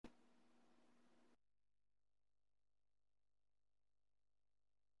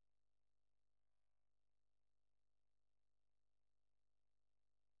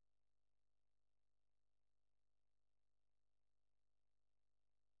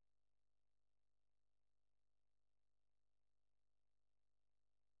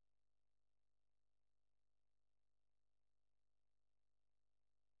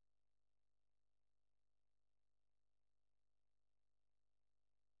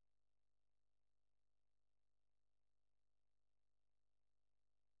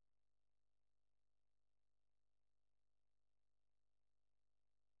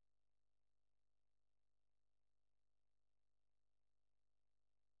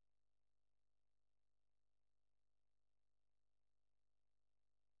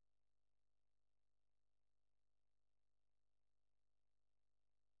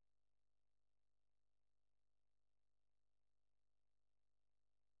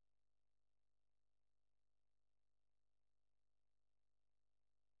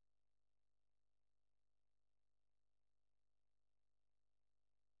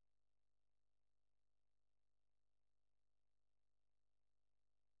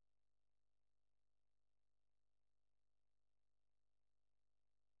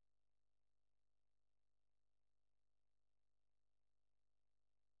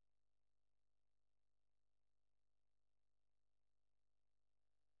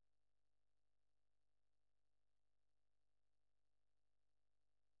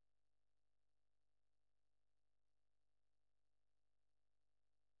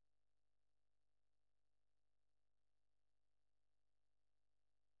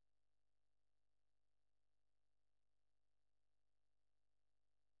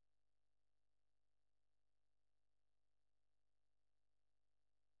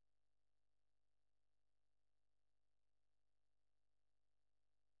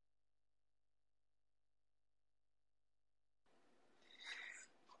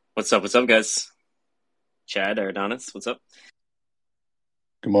What's up? What's up, guys? Chad or Adonis, what's up?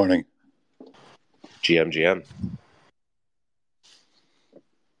 Good morning. GM.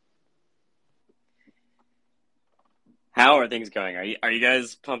 How are things going? Are you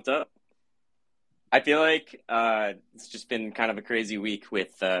guys pumped up? I feel like it's just been kind of a crazy week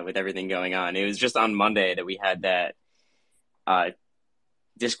with everything going on. It was just on Monday that we had that uh,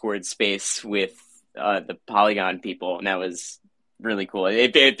 Discord space with the Polygon people, and that was really cool.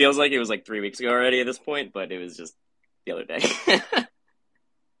 It feels like it was like 3 weeks ago already at this point, but it was just the other day.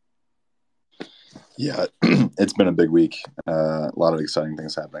 Yeah, it's been a big week. A lot of exciting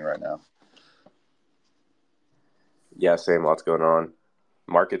things happening right now. Yeah, same. Lots going on.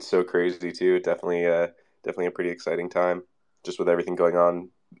 Market's so crazy too. Definitely a pretty exciting time, just with everything going on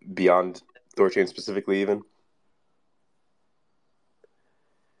beyond THORChain specifically, even.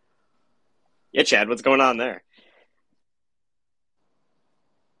 Yeah, Chad, what's going on there?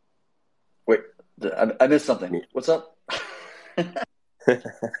 Wait, I missed something. What's up?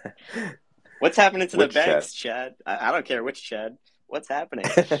 What's happening to the Which banks, Chad? I don't care which Chad. What's happening?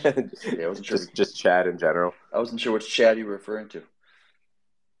 Yeah, I wasn't sure. Just Chad in general. I wasn't sure which Chad you were referring to.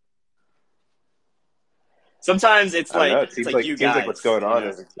 Sometimes it's I don't know. like It you seems like guys. what's going on know?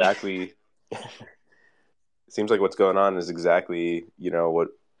 is exactly. It seems like what's going on is exactly what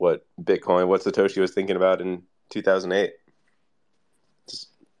Bitcoin, what Satoshi was thinking about in 2008.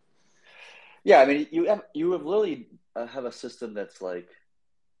 Yeah, I mean, you have literally have a system that's like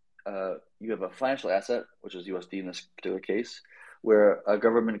you have a financial asset, which is USD in this particular case, where a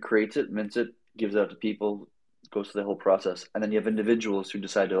government creates it, mints it, gives it out to people, goes through the whole process, and then you have individuals who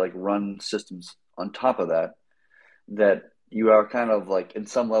decide to like run systems on top of that. That you are kind of like, in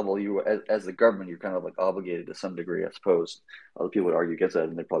some level, you as the government, you're kind of like obligated to some degree, I suppose. Other people would argue against that,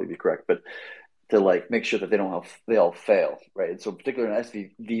 and they'd probably be correct, but to like make sure that they all fail, right? And so, particularly in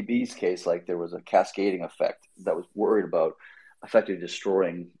SVB's case, like there was a cascading effect that was worried about effectively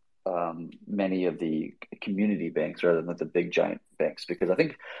destroying many of the community banks rather than the big giant banks. Because I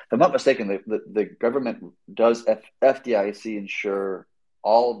think, if I'm not mistaken, the government does FDIC insure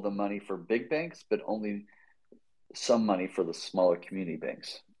all of the money for big banks, but only some money for the smaller community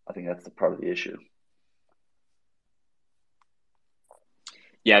banks. I think that's the part of the issue.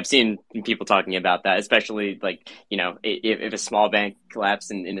 Yeah, I've seen people talking about that, especially like, if a small bank collapsed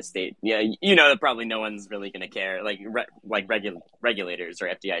in a state, yeah, that probably no one's really going to care. Like regulators or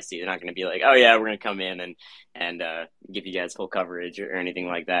FDIC, they're not going to be like, oh yeah, we're going to come in and give you guys full coverage or anything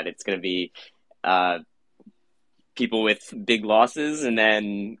like that. It's going to be people with big losses, and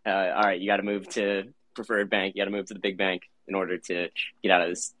then all right, you got to move to preferred bank, you got to move to the big bank in order to get out of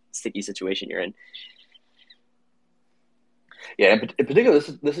this sticky situation you're in. Yeah, in particular,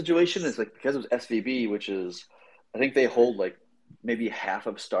 this situation is like because it was SVB, which is, I think they hold like maybe half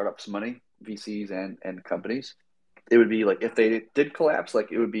of startups' money, VCs and companies. It would be like if they did collapse,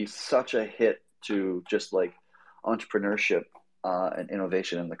 like it would be such a hit to just like entrepreneurship and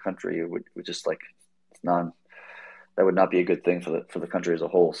innovation in the country. It would just like it's non that would not be a good thing for the country as a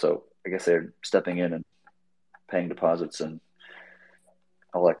whole. So I guess they're stepping in and paying deposits and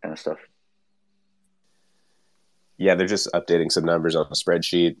all that kind of stuff. Yeah, they're just updating some numbers on a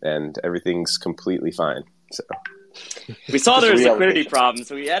spreadsheet, and everything's completely fine. So we saw there was liquidity reallocation. problems,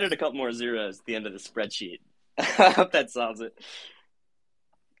 so we added a couple more zeros at the end of the spreadsheet. I hope that solves it.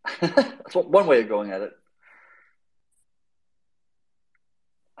 That's one way of going at it.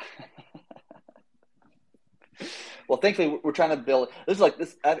 Well, thankfully, we're trying to build. This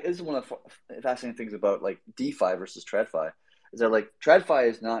is one of the fascinating things about like DeFi versus TradFi. Is that like TradFi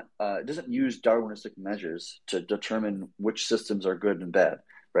is not it doesn't use Darwinistic measures to determine which systems are good and bad,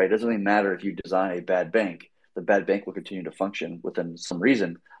 right? It doesn't really matter if you design a bad bank; the bad bank will continue to function within some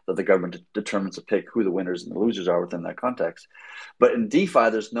reason that the government determines to pick who the winners and the losers are within that context. But in DeFi,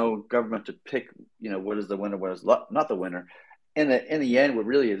 there's no government to pick, what is the winner, what is not the winner. In the end, what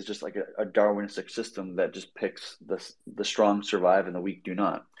really is just like a Darwinistic system that just picks the strong survive and the weak do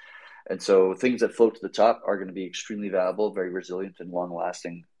not. And so things that float to the top are going to be extremely valuable, very resilient and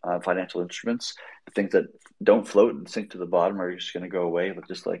long-lasting financial instruments. The things that don't float and sink to the bottom are just going to go away, but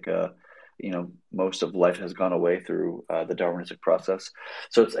just like most of life has gone away through the Darwinistic process.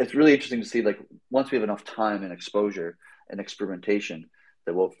 So it's really interesting to see, like, once we have enough time and exposure and experimentation,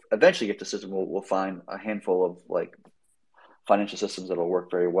 that we'll eventually get to system. We'll find a handful of like financial systems that will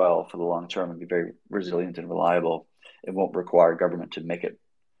work very well for the long term and be very resilient and reliable. It won't require government to make it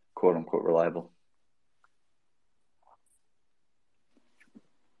quote unquote reliable.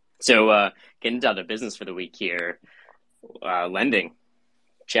 So getting down to business for the week here, lending.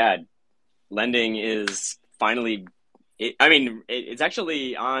 Chad, lending is finally It's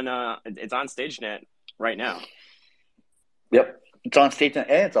actually on it's on Stagenet right now. Yep, it's on Stagenet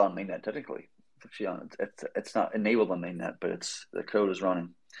and it's on mainnet technically. It's actually on. It's not enabled on mainnet, but it's the code is running.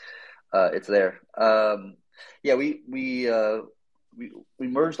 It's there. Yeah, we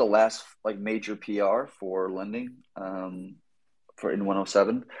merged the last like major PR for lending for in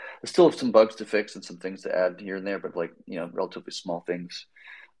 107. There's still some bugs to fix and some things to add here and there, but like relatively small things.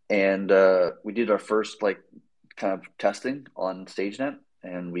 And we did our first like kind of testing on StageNet,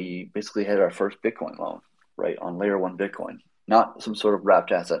 and we basically had our first Bitcoin loan right on layer one Bitcoin, not some sort of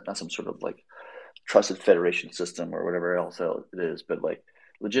wrapped asset, not some sort of like trusted federation system or whatever else it is, but like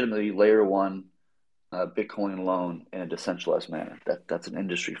legitimately layer one Bitcoin loan in a decentralized manner. That's an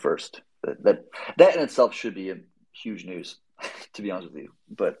industry first. That in itself should be a huge news, to be honest with you.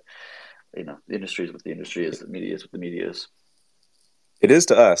 But the industry is what the industry is. The media is what the media is. It is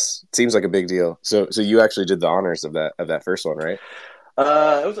to us. It seems like a big deal. So you actually did the honors of that first one, right?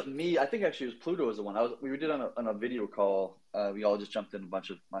 It wasn't me. I think actually it was Pluto was the one. We did on a video call. We all just jumped in, a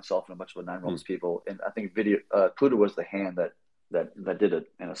bunch of myself and a bunch of Nine Realms people, and I think Pluto was the hand that did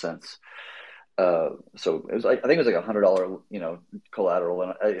it in a sense. So it was like I think it was like $100 collateral,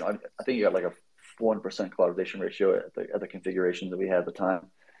 and I think you got like a 1% collateralization ratio at the configuration that we had at the time.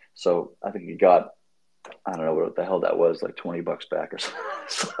 So I think you got, I don't know what the hell that was, like $20 back or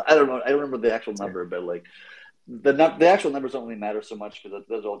something. I don't know. I don't remember the actual number, but like the actual numbers don't really matter so much because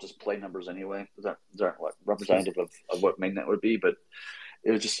those are all just play numbers anyway. Those aren't like representative of what mainnet would be, but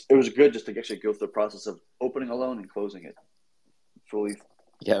it was good just to actually go through the process of opening a loan and closing it fully.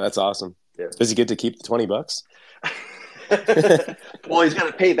 Yeah, that's awesome. Yeah. Does he get to keep the $20? Well, he's got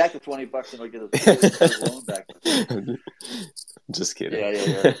to pay back the $20 and he'll get his loan back. Just kidding.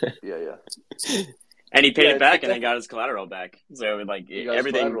 Yeah. And he paid it back and then got his collateral back. So like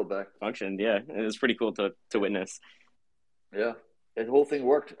everything back. Functioned. Yeah, it was pretty cool to witness. Yeah, the whole thing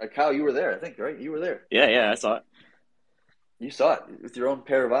worked. Kyle, you were there, I think, right? You were there. Yeah, I saw it. You saw it with your own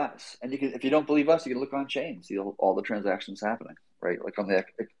pair of eyes, and you can, if you don't believe us, you can look on chain, see all the transactions happening, right? Like on the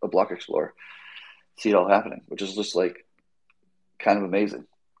Block Explorer, see it all happening, which is just like kind of amazing,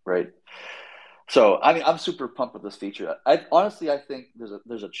 right? So I mean, I'm super pumped with this feature. I honestly think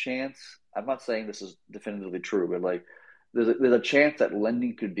there's a chance. I'm not saying this is definitively true, but like there's a chance that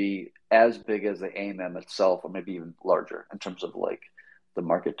lending could be as big as the AMM itself, or maybe even larger in terms of like the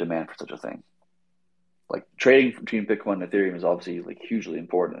market demand for such a thing. Like trading between Bitcoin and Ethereum is obviously like hugely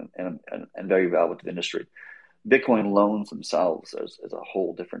important and very valuable to the industry. Bitcoin loans themselves is a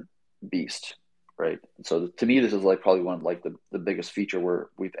whole different beast, right? So to me, this is like probably one of like the biggest feature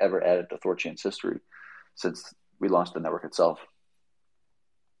we've ever added to THORChain's history since we launched the network itself.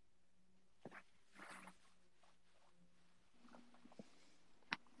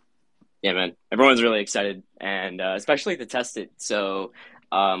 Yeah, man, everyone's really excited, and especially to test it. So,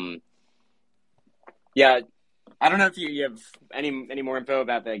 yeah, I don't know if you have any more info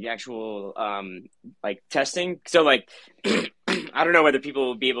about the actual like testing. So like, I don't know whether people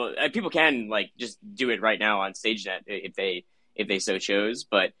will be able. People can like just do it right now on StageNet if they so chose.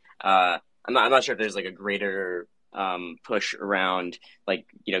 But I'm not sure if there's like a greater push around like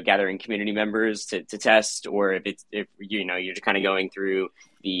gathering community members to test, or if you're just kind of going through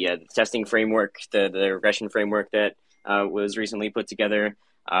the testing framework, the regression framework that was recently put together.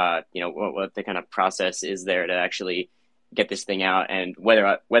 What the kind of process is there to actually get this thing out, and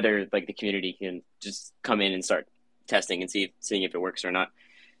whether like the community can just come in and start testing and seeing if it works or not.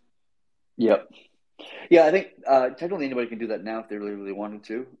 Yep. Yeah, I think technically anybody can do that now if they really, really wanted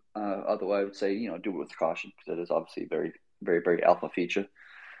to. Although I would say, do it with caution because it is obviously a very, very, very alpha feature.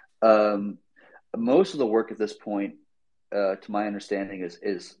 Most of the work at this point, to my understanding,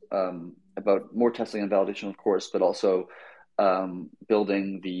 is about more testing and validation, of course, but also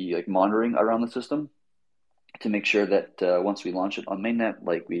building the like monitoring around the system to make sure that once we launch it on mainnet,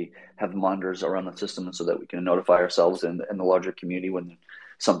 like we have monitors around the system so that we can notify ourselves and the larger community when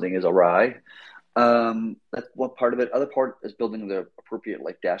something is awry. That's one part of it. Other part is building the appropriate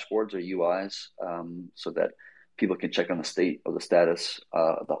like dashboards or UIs so that people can check on the state of the status,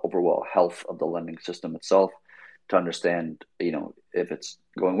 the overall health of the lending system itself to understand, if it's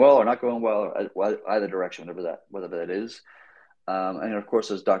going well or not going well, or either direction, whatever that is. And of course,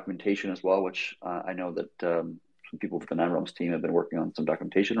 there's documentation as well, which I know that some people with the Nine Realms team have been working on some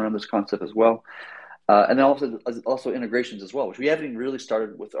documentation around this concept as well. And then also integrations as well, which we haven't even really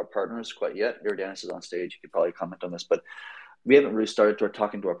started with our partners quite yet. Iridanis is on stage. You could probably comment on this, but we haven't really started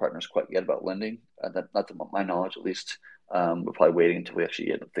talking to our partners quite yet about lending. Not to my knowledge, at least. We're probably waiting until we actually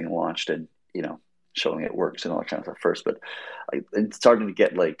get the thing launched and, showing it works and all that kind of stuff first. But it's starting to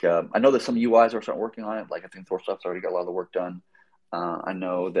get like I know that some UIs are starting working on it. Like I think THORstuff's already got a lot of the work done. I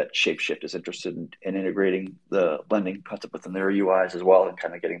know that Shapeshift is interested in integrating the lending concept within their UIs as well, and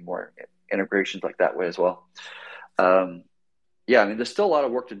kind of getting more integrations like that way as well. Yeah, I mean, there's still a lot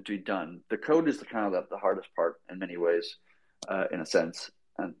of work to be done. The code is the hardest part in many ways, in a sense,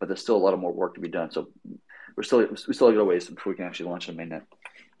 but there's still a lot of more work to be done. So we still got a ways before we can actually launch the mainnet.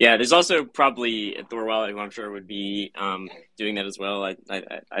 Yeah, there's also probably a Thor wallet who I'm sure would be doing that as well.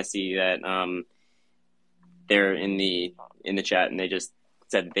 I see that they're in the chat, and they just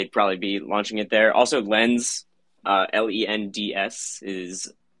said that they'd probably be launching it there. Also, Lens, LENDS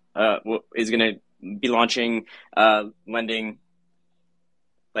is going to be launching lending,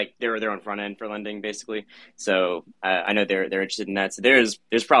 like their own front end for lending, basically. So I know they're interested in that. So there's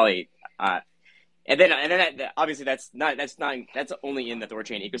probably. And then obviously that's only in the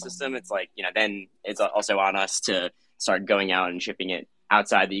THORChain ecosystem. It's like, then it's also on us to start going out and shipping it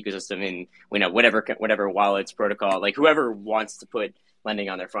outside the ecosystem in, whatever wallets, protocol, like whoever wants to put lending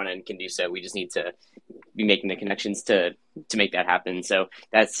on their front end can do so. We just need to be making the connections to make that happen. So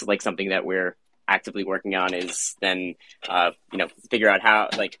that's like something that we're actively working on, is then figure out how,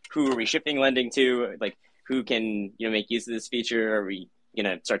 like, who are we shipping lending to, like who can make use of this feature. Are we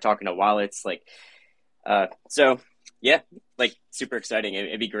start talking to wallets, like so yeah, like super exciting.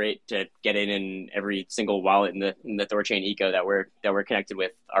 It'd be great to get in every single wallet in the THORChain eco that we're connected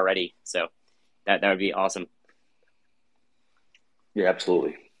with already. So that would be awesome. Yeah,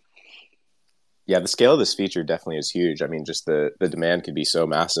 absolutely. Yeah, the scale of this feature definitely is huge. I mean, just the demand could be so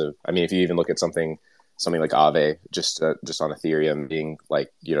massive. I mean, if you even look at something like Aave, just on Ethereum being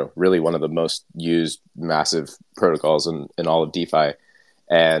like, really one of the most used massive protocols in all of DeFi.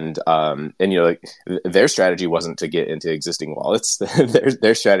 And like their strategy wasn't to get into existing wallets.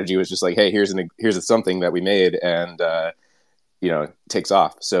 their strategy was just like, hey, here's something that we made, and takes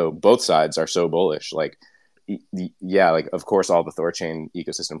off. So both sides are so bullish. Like, yeah, like of course all the THORChain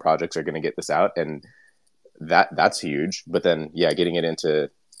ecosystem projects are going to get this out, and that's huge. But then getting it into,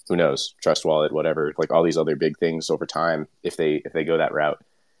 who knows, Trust Wallet, whatever, like all these other big things over time, if they go that route,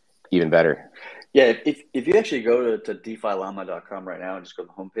 even better. Yeah, if you actually go to DeFiLlama.com right now and just go to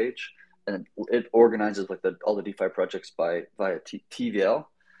the homepage, and it organizes like all the DeFi projects via TVL,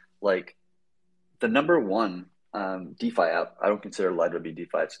 like the number one DeFi app, I don't consider Lido to be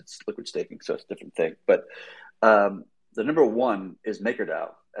DeFi, it's liquid staking, so it's a different thing. But the number one is MakerDAO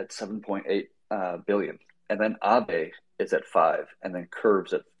at 7.8 billion, and then Aave is at 5, and then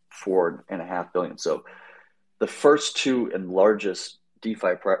Curve's at 4.5 billion. So the first two and largest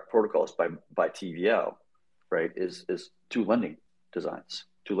DeFi protocols by TVL, right, is two lending designs,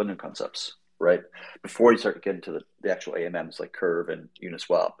 two lending concepts, right? Before you start getting to the actual AMMs like Curve and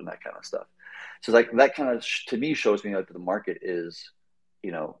Uniswap and that kind of stuff. So like that kind of to me shows me that the market is,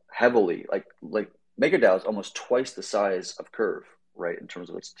 heavily like MakerDAO is almost twice the size of Curve, right, in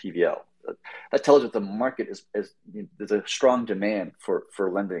terms of its TVL. That tells you that the market is there's a strong demand for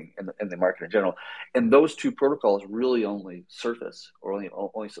lending in the market in general, and those two protocols really only surface or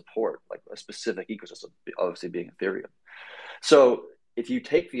only support like a specific ecosystem, obviously being Ethereum. So if you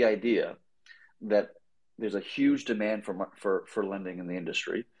take the idea that there's a huge demand for lending in the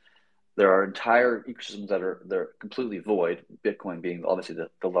industry, there are entire ecosystems they're completely void, Bitcoin being obviously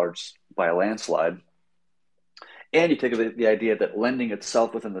the largest by a landslide. And you take the idea that lending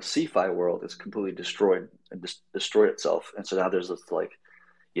itself within the CeFi world is completely destroyed and destroyed itself. And so now there's this like,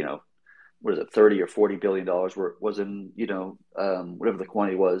 what is it, 30 or 40 billion dollars where it was in, whatever the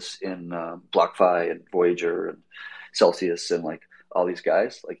quantity was in BlockFi and Voyager and Celsius and like all these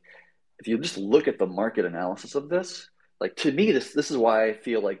guys. Like if you just look at the market analysis of this, like to me, this is why I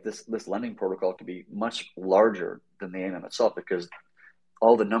feel like this lending protocol could be much larger than the AMM itself, because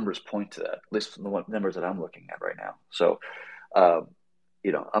all the numbers point to that, at least from the numbers that I'm looking at right now. So,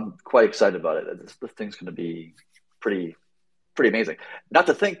 I'm quite excited about it. This thing's going to be pretty amazing. Not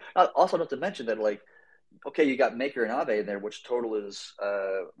to mention that, like, okay, you got Maker and Aave in there, which total is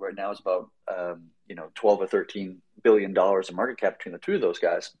right now is about 12 or 13 billion dollars in market cap between the two of those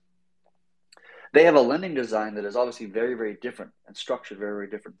guys. They have a lending design that is obviously very, very different and structured very, very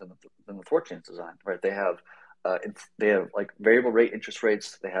different than the THORChain's design, right? They have like variable rate interest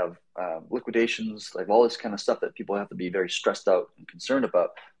rates. They have liquidations. They have all this kind of stuff that people have to be very stressed out and concerned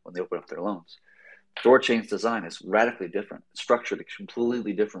about when they open up their loans. THORChain's design is radically different, structured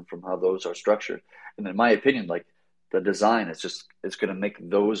completely different from how those are structured. And in my opinion, like the design is going to make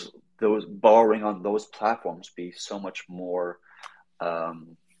those borrowing on those platforms be so much more,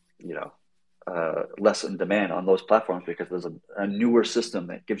 less in demand on those platforms because there's a newer system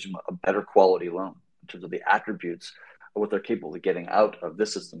that gives them a better quality loan in terms of the attributes of what they're capable of getting out of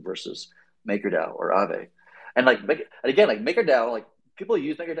this system versus MakerDAO or Aave. And MakerDAO, like people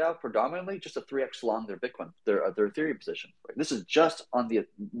use MakerDAO predominantly just to 3x long their Bitcoin, their Ethereum position. Right? This is just on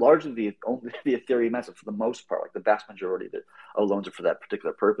largely the Ethereum asset for the most part. Like the vast majority of loans are for that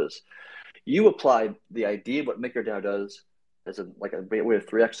particular purpose. You apply the idea of what MakerDAO does as a way of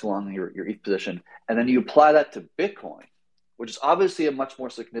 3x long your ETH position, and then you apply that to Bitcoin, which is obviously a much more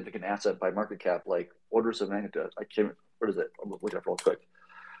significant asset by market cap, like orders of magnitude. I can't. What is it? I'm gonna look it up real quick.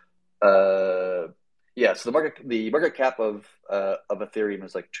 So the market cap of Ethereum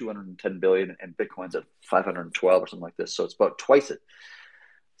is like 210 billion, and Bitcoin's at 512 or something like this. So it's about twice it.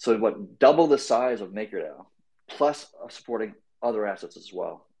 So double the size of MakerDAO, plus supporting other assets as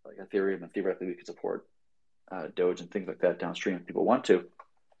well, like Ethereum, and theoretically we could support Doge and things like that downstream if people want to.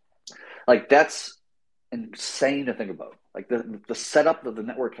 Like that's insane to think about. Like the setup that the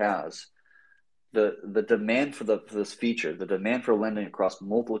network has, the demand for this feature, the demand for lending across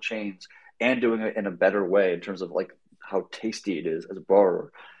multiple chains and doing it in a better way in terms of like how tasty it is as a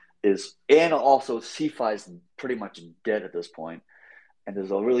borrower is, and also CeFi is pretty much dead at this point, and there's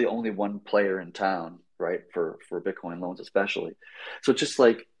really only one player in town, right, for Bitcoin loans especially. So just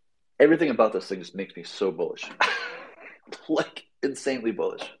like everything about this thing just makes me so bullish, like insanely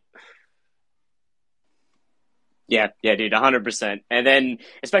bullish. Yeah, dude, 100%. And then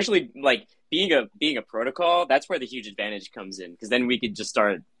especially like being a protocol, that's where the huge advantage comes in, because then we could just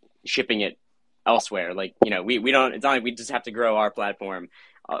start shipping it elsewhere. Like, we don't. It's not like we just have to grow our platform.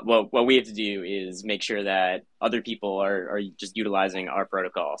 What we have to do is make sure that other people are just utilizing our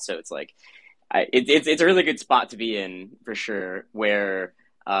protocol. So it's like, it's a really good spot to be in for sure, where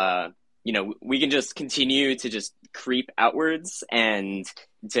we can just continue to just creep outwards and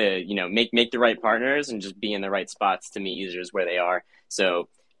to make the right partners and just be in the right spots to meet users where they are. So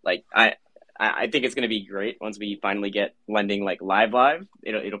like I think it's going to be great once we finally get lending like live.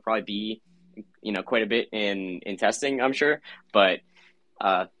 It'll probably be quite a bit in testing, I'm sure, but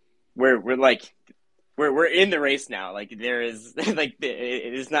we're in the race now. Like there is like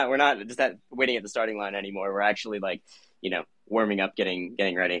it is not, we're not just waiting at the starting line anymore. We're actually like warming up,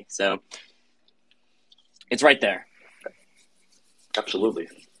 getting ready. So it's right there. Absolutely.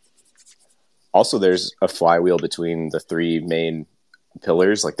 Also, there's a flywheel between the three main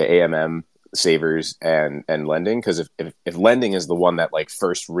pillars, like the AMM, savers, and lending. Because if lending is the one that like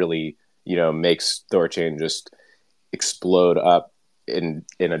first really makes THORChain just explode up in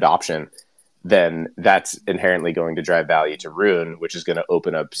adoption, then that's inherently going to drive value to Rune, which is going to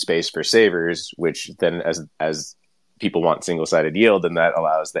open up space for savers, which then as people want single-sided yield, and that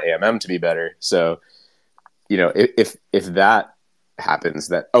allows the AMM to be better. So if that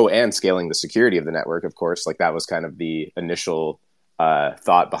happens, and scaling the security of the network, of course, like that was kind of the initial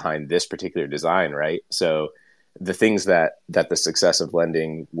thought behind this particular design, right? So the things that the success of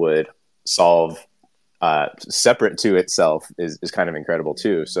lending would solve separate to itself is kind of incredible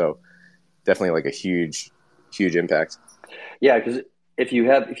too. So definitely like a huge impact. Yeah, because if you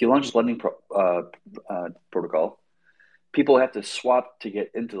launch this lending protocol, people have to swap to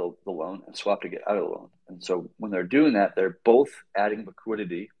get into the loan and swap to get out of the loan. And so when they're doing that, they're both adding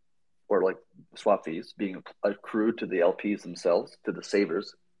liquidity, or like swap fees being accrued to the LPs themselves, to the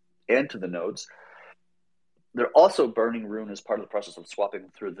savers, and to the nodes. They're also burning Rune as part of the process of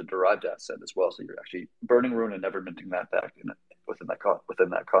swapping through the derived asset as well. So you're actually burning Rune and never minting that back within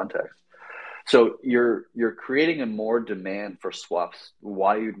that context. So you're creating a more demand for swaps.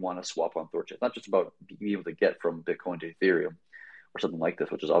 Why you'd want to swap on THORChain? It's not just about being able to get from Bitcoin to Ethereum or something like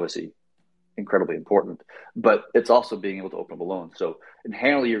this, which is obviously incredibly important, but it's also being able to open up a loan. So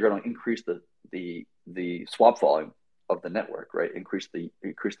inherently, you're going to increase the swap volume of the network, right? Increase the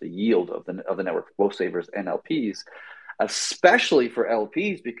yield of the network for both savers and LPs, especially for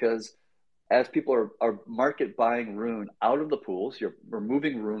LPs, because as people are market buying Rune out of the pools, you're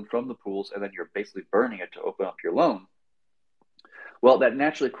removing Rune from the pools, and then you're basically burning it to open up your loan. Well, that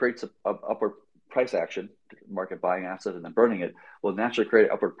naturally creates a upward price action, market buying asset and then burning it will naturally create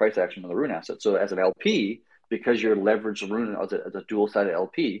upward price action on the Rune asset. So as an LP, because you're leveraged Rune as a dual-sided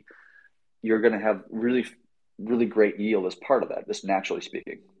LP, you're going to have really, really great yield as part of that, just naturally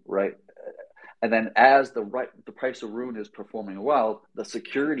speaking, right? And then as the price of Rune is performing well, the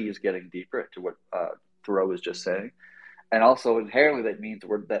security is getting deeper, to what THOReau was just saying. And also inherently that means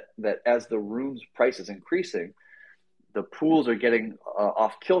that as the Rune's price is increasing, the pools are getting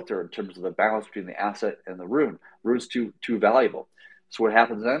off kilter in terms of the balance between the asset and the Rune. Rune's too valuable. So what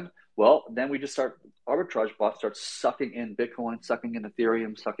happens then? Well, then we just start arbitrage bots start sucking in Bitcoin, sucking in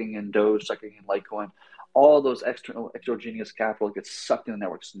Ethereum, sucking in Doge, sucking in Litecoin. All those exogenous capital gets sucked in the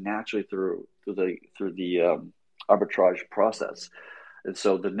networks naturally through the arbitrage process. And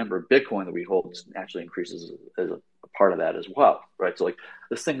so the number of Bitcoin that we hold naturally increases as a part of that as well, right? So like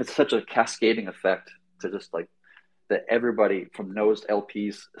this thing is such a cascading effect to just like that everybody from nodes,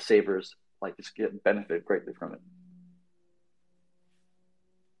 LPs, savers, like just get benefit greatly from it.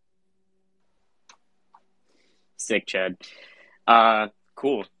 Sick, Chad.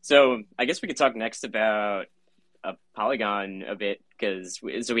 Cool. So I guess we could talk next about Polygon a bit because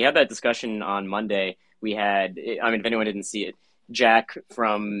we had that discussion on Monday. We had, I mean, if anyone didn't see it, Jack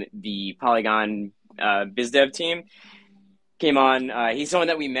from the Polygon biz dev team came on. He's someone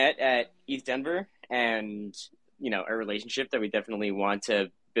that we met at ETH Denver, and a relationship that we definitely want to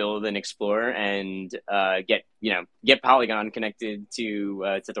build and explore and get Polygon connected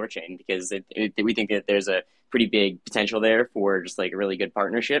to THORChain because we think that there's a pretty big potential there for just like a really good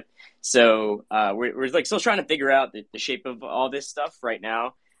partnership. So we're like still trying to figure out the shape of all this stuff right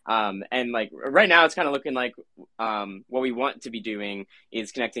now. And like right now it's kind of looking like what we want to be doing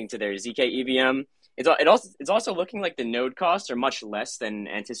is connecting to their ZK EVM. It's also looking like the node costs are much less than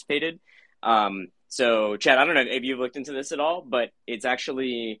anticipated. So Chad, I don't know if you've looked into this at all, but it's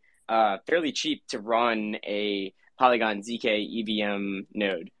actually fairly cheap to run a Polygon ZK EVM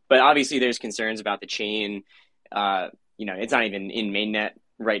node. But obviously there's concerns about the chain. It's not even in mainnet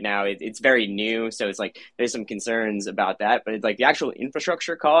right now. It's very new. So it's like there's some concerns about that. But it's like the actual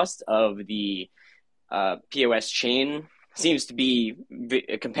infrastructure cost of the POS chain seems to be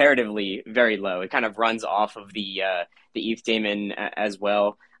comparatively very low. It kind of runs off of the ETH daemon as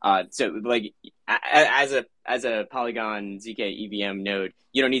well. So like as a Polygon ZK EVM node,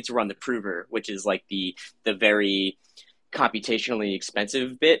 you don't need to run the prover, which is like the very computationally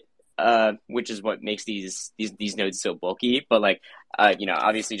expensive bit, which is what makes these nodes so bulky. But like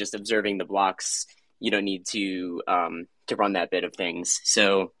obviously just observing the blocks, you don't need to run that bit of things.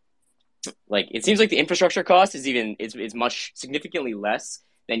 So like it seems like the infrastructure cost is much significantly less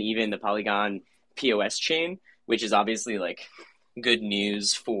than even the Polygon POS chain, which is obviously like good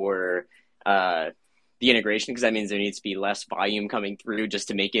news for the integration because that means there needs to be less volume coming through just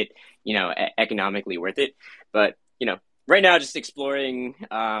to make it economically worth it. But right now just exploring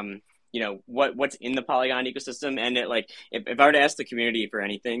what's in the Polygon ecosystem, and it like if I were to ask the community for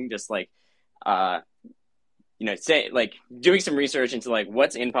anything, just like say like doing some research into like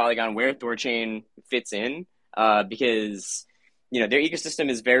what's in Polygon, where THORChain fits in, because their ecosystem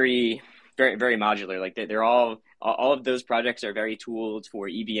is very very very modular. Like they're all of those projects are very tooled for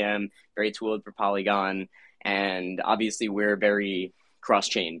EVM, very tooled for Polygon, and obviously we're very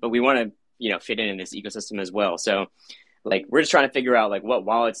cross-chain, but we want to fit in this ecosystem as well. So like we're just trying to figure out like what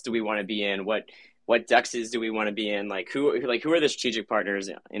wallets do we want to be in, what dexes do we want to be in, like who are the strategic partners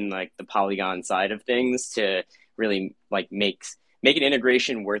in like the Polygon side of things to really like make an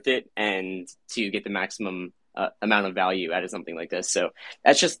integration worth it and to get the maximum amount of value out of something like this. So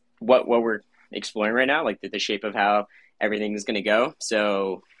that's just what we're exploring right now, like the shape of how everything's going to go.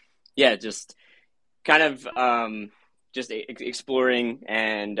 So yeah, just kind of just exploring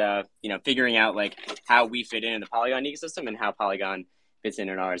and figuring out like how we fit in the Polygon ecosystem and how Polygon fits in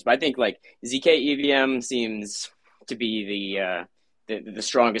ours. But I think like ZK EVM seems to be the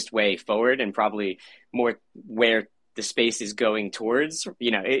strongest way forward and probably more where the space is going towards.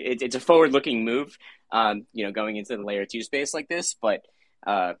 It's a forward looking move, going into the layer 2 space like this, but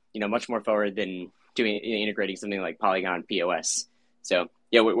much more forward than integrating something like Polygon POS. So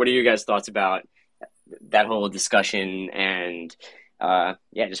yeah, what are your guys' thoughts about that whole discussion and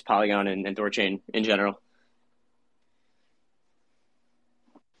just Polygon and THORChain in general?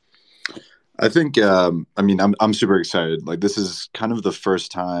 I think I'm super excited. Like this is kind of the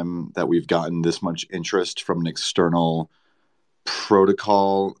first time that we've gotten this much interest from an external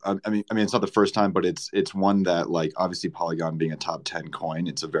protocol. I mean it's not the first time, but it's one that like obviously Polygon being a top 10 coin,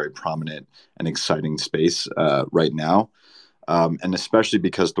 it's a very prominent and exciting space right now. And especially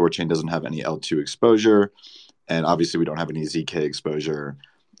because THORChain doesn't have any L2 exposure, and obviously we don't have any ZK exposure.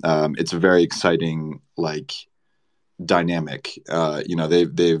 It's a very exciting like dynamic.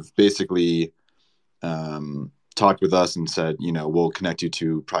 They've basically talked with us and said, we'll connect you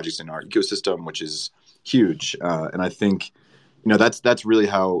to projects in our ecosystem, which is huge. And I think that's really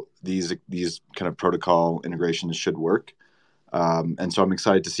how these kind of protocol integrations should work. And so I'm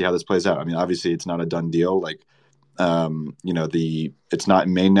excited to see how this plays out. I mean, obviously it's not a done deal. Like it's not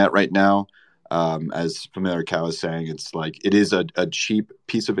in mainnet right now. As FamiliarCow is saying, it's like it is a cheap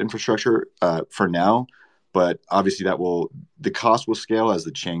piece of infrastructure for now, but obviously the cost will scale as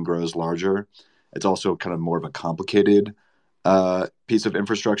the chain grows larger. It's also kind of more of a complicated piece of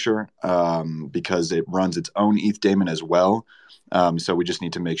infrastructure because it runs its own ETH daemon as well. So we just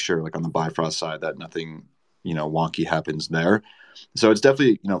need to make sure, like on the Bifrost side, that nothing, wonky happens there. So it's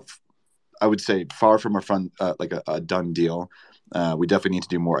definitely, I would say far from a done deal. We definitely need to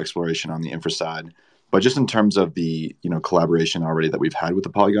do more exploration on the infra side. But just in terms of the, collaboration already that we've had with the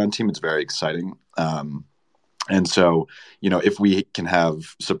Polygon team, it's very exciting. And so, if we can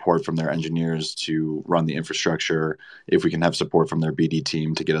have support from their engineers to run the infrastructure, if we can have support from their BD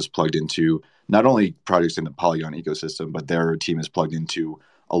team to get us plugged into not only projects in the Polygon ecosystem, but their team is plugged into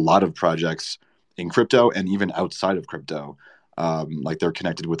a lot of projects in crypto and even outside of crypto. Like they're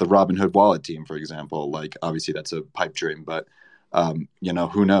connected with the Robinhood wallet team, for example. Like obviously that's a pipe dream, but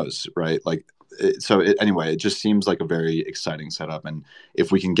who knows, right? Anyway, it just seems like a very exciting setup. And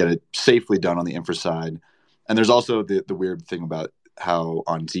if we can get it safely done on the infra side. And there's also the weird thing about how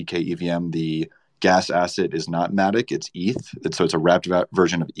on ZK EVM, the gas asset is not Matic, it's ETH. So it's a wrapped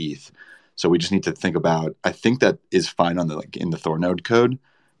version of ETH. So we just need to think about, I think that is fine on in the Thor node code,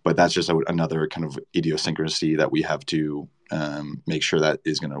 but that's just another kind of idiosyncrasy that we have to make sure that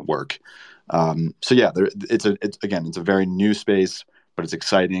is going to work. It's a very new space, but it's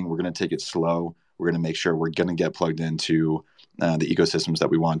exciting. We're going to take it slow. We're going to make sure we're going to get plugged into the ecosystems that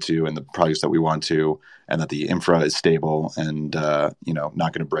we want to and the projects that we want to, and that the infra is stable and not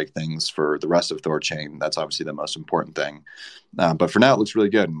going to break things for the rest of THORChain. That's obviously the most important thing. But for now, it looks really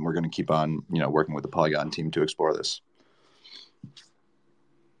good, and we're going to keep on working with the Polygon team to explore this.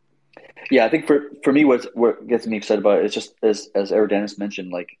 Yeah, I think for me, what gets me excited about it is just as Eridanis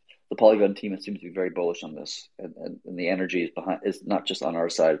mentioned, like the Polygon team seems to be very bullish on this, and the energy is not just on our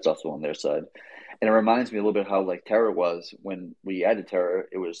side; it's also on their side. And it reminds me a little bit how like THOReau was when we added THOReau.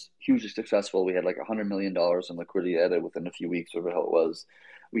 It was hugely successful. We had like $100 million in liquidity added within a few weeks, whatever the hell it was.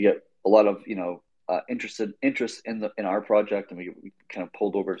 We get a lot of interest in our project, and we kind of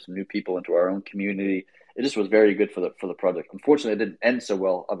pulled over some new people into our own community. It just was very good for the project. Unfortunately, it didn't end so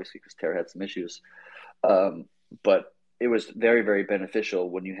well, obviously, because THOReau had some issues. But it was very, very beneficial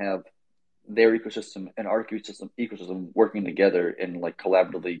when you have their ecosystem and our ecosystem working together and like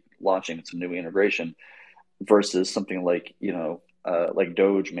collaboratively launching some new integration versus something like like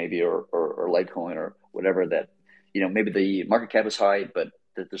Doge maybe or Litecoin or whatever that maybe the market cap is high, but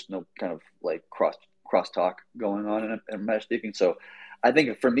there's no kind of like cross talk going on in a matter speaking. So I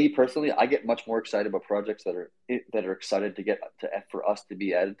think for me personally, I get much more excited about projects that are excited to for us to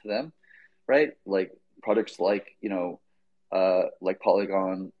be added to them, right? Like projects like like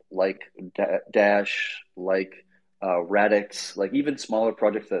Polygon, like Dash, like Radix, like even smaller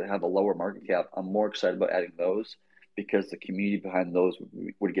projects that have a lower market cap. I'm more excited about adding those because the community behind those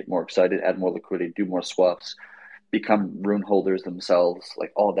would get more excited, add more liquidity, do more swaps, become rune holders themselves,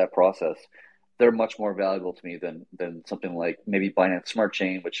 like all of that process. They're much more valuable to me than something like maybe Binance Smart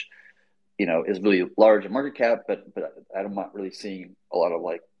Chain, which is really large in market cap, but I'm not really seeing a lot of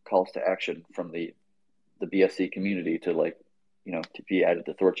like calls to action from the BSC community to like to be added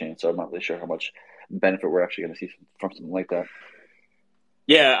to THORChain. So I'm not really sure how much benefit we're actually going to see from something like that.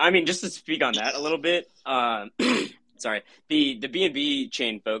 Yeah, I mean, just to speak on that a little bit, sorry, the BNB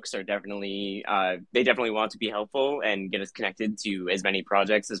chain folks are definitely they definitely want to be helpful and get us connected to as many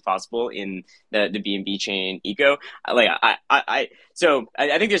projects as possible in the BNB chain eco. So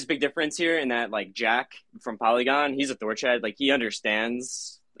I think there's a big difference here in that like Jack from Polygon, he's a THORchat, like he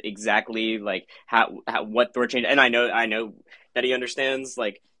understands exactly like how what THORChain, and I know that he understands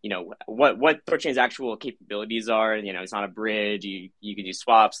like what THORChain's actual capabilities are. It's not a bridge. You can do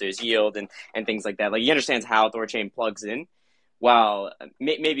swaps. There's yield and things like that. Like he understands how THORChain plugs in. While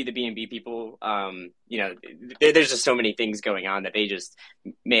maybe the BNB people, there's just so many things going on that they just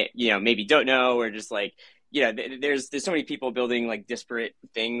maybe don't know, or just like there's so many people building like disparate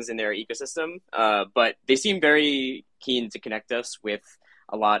things in their ecosystem. But they seem very keen to connect us with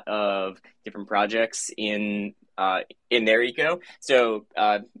a lot of different projects in their eco. So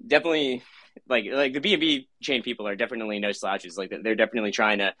definitely like the BNB chain people are definitely no slouches. Like they're definitely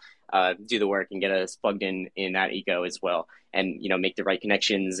trying to do the work and get us plugged in that eco as well, and make the right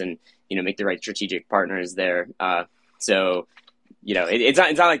connections and make the right strategic partners there. So it's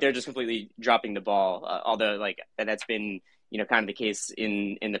not like they're just completely dropping the ball, although like that's been kind of the case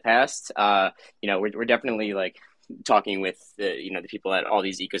in the past. We're definitely like talking with the people at all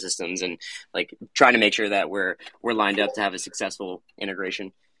these ecosystems and like trying to make sure that we're lined up to have a successful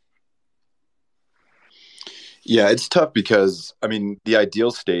integration. Yeah, it's tough because I mean the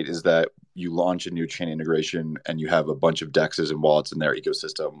ideal state is that you launch a new chain integration and you have a bunch of dexes and wallets in their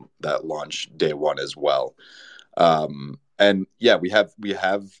ecosystem that launch day one as well. And yeah, we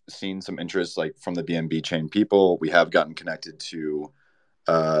have seen some interest like from the BNB chain people. We have gotten connected to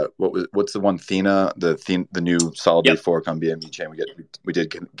what's the one the new Solidly fork on BNB chain. We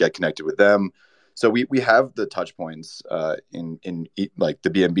did get connected with them. So we have the touch points in like the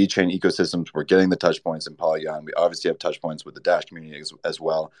BNB chain ecosystems. We're getting the touch points in Polygon. We obviously have touch points with the Dash community as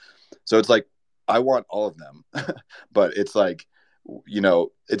well. So it's like I want all of them, but it's like, you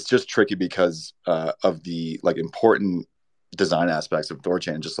know, it's just tricky because of the like important design aspects of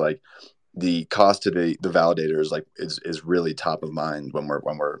THORChain. Just like the cost to the validators like is really top of mind when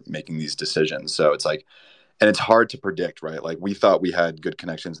we're making these decisions. So it's like, and it's hard to predict, right? Like we thought we had good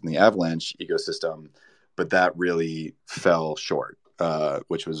connections in the Avalanche ecosystem, but that really fell short,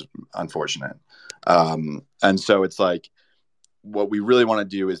 which was unfortunate. And so it's like, what we really want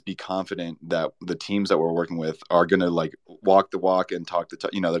to do is be confident that the teams that we're working with are going to like walk the walk and talk the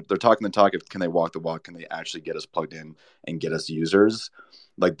talk. You know, they're talking the talk. If can they walk the walk? Can they actually get us plugged in and get us users?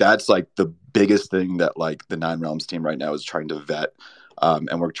 Like that's like the biggest thing that like the Nine Realms team right now is trying to vet.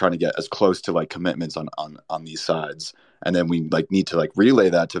 And we're trying to get as close to like commitments on these sides. And then we like need to like relay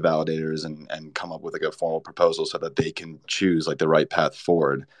that to validators and come up with like a formal proposal so that they can choose like the right path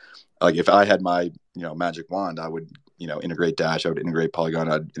forward. Like if I had my, you know, magic wand, I would, you know, integrate Dash, I would integrate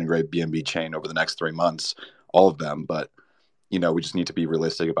Polygon, I'd integrate BNB chain over the next 3 months, all of them. But, you know, we just need to be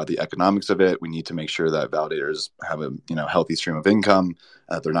realistic about the economics of it. We need to make sure that validators have a, you know, healthy stream of income,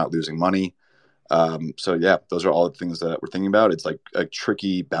 that they're not losing money. So yeah, those are all the things that we're thinking about. It's like a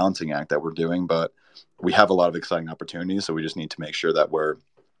tricky balancing act that we're doing, but we have a lot of exciting opportunities. So we just need to make sure that we're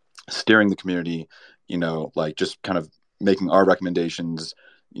steering the community, you know, like just kind of making our recommendations,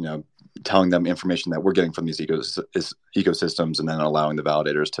 you know, telling them information that we're getting from these ecosystems, and then allowing the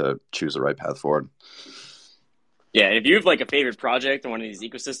validators to choose the right path forward. Yeah, if you have like a favorite project in one of these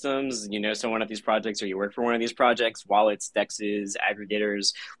ecosystems, you know someone at these projects, or you work for one of these projects, wallets, dexes,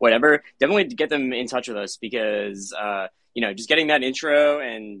 aggregators, whatever, definitely get them in touch with us because, you know, just getting that intro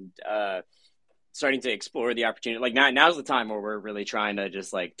and starting to explore the opportunity. Like now's the time where we're really trying to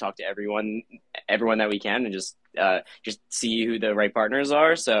just like talk to everyone that we can, and just see who the right partners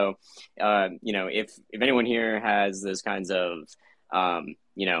are. So, you know, if anyone here has those kinds of,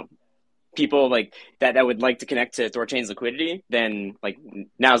 you know, people like that would like to connect to THORChain's liquidity, then like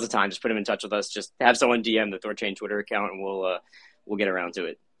now's the time. Just put them in touch with us. Just have someone DM the THORChain Twitter account, and we'll get around to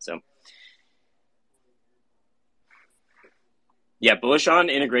it. So yeah, bullish on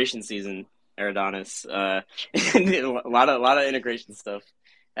integration season, Eridonis. A lot of integration stuff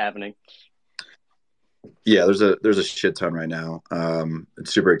happening. Yeah, there's a shit ton right now.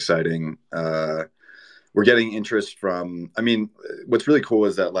 It's super exciting. We're getting interest from, I mean, what's really cool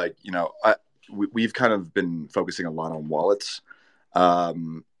is that like, you know, we've kind of been focusing a lot on wallets.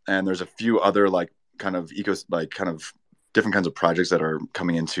 And there's a few other like kind of kind of different kinds of projects that are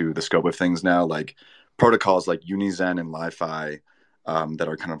coming into the scope of things now, like protocols like Unizen and LiFi, that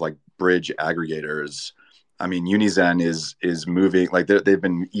are kind of like bridge aggregators. I mean, Unizen is moving, like they've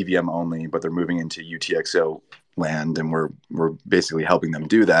been EVM only, but they're moving into UTXO land, and we're basically helping them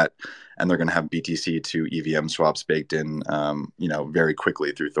do that. And they're going to have BTC to EVM swaps baked in, you know, very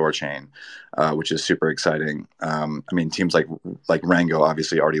quickly through THORChain, which is super exciting. I mean, teams like Rango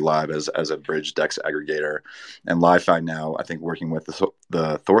obviously already live as a bridge DEX aggregator, and LiFi now I think working with the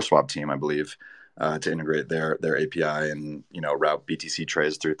THORswap team, I believe, to integrate their API and, you know, route BTC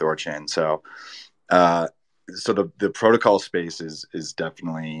trades through THORChain. So the protocol space is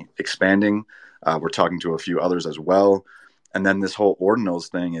definitely expanding. We're talking to a few others as well. And then this whole ordinals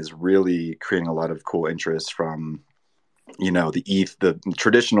thing is really creating a lot of cool interest from, you know, the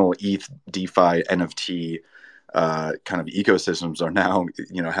traditional ETH DeFi NFT kind of ecosystems are now,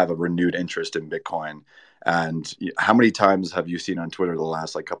 you know, have a renewed interest in Bitcoin. And how many times have you seen on Twitter the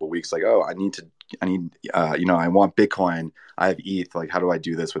last like couple of weeks, like, oh, I need, you know, I want Bitcoin, I have ETH, like, how do I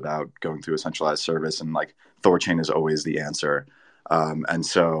do this without going through a centralized service? And like THORChain is always the answer. And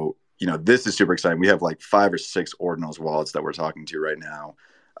so, you know, this is super exciting. We have like 5 or 6 ordinals wallets that we're talking to right now.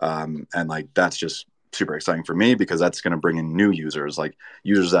 And like, that's just super exciting for me because that's going to bring in new users, like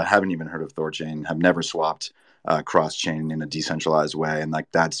users that haven't even heard of THORChain, have never swapped cross-chain in a decentralized way. And like,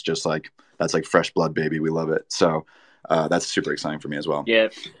 that's like fresh blood, baby. We love it. So that's super exciting for me as well. Yeah,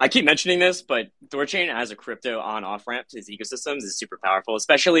 I keep mentioning this, but THORChain as a crypto on-off ramp to its ecosystems is super powerful,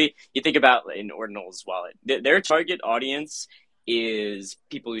 especially you think about an ordinals wallet. Their target audience is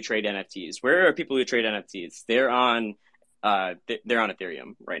people who trade NFTs. Where are people who trade NFTs? They're on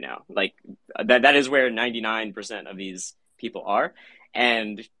Ethereum right now. Like that is where 99% of these people are.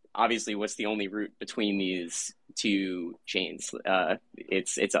 And obviously, what's the only route between these two chains?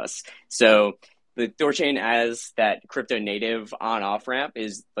 It's us. So the THORChain as that crypto native on off ramp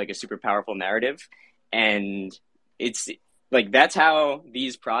is like a super powerful narrative, and it's like that's how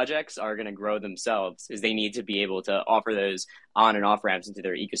these projects are going to grow themselves. Is they need to be able to offer those on and off ramps into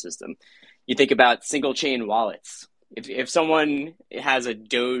their ecosystem. You think about single chain wallets. If someone has a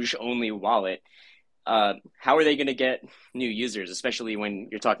Doge only wallet, how are they going to get new users, especially when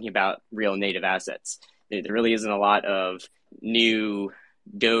you're talking about real native assets? There really isn't a lot of new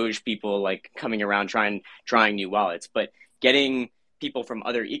Doge people like coming around trying new wallets, but getting people from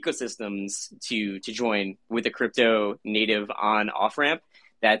other ecosystems to join with a crypto native on off ramp,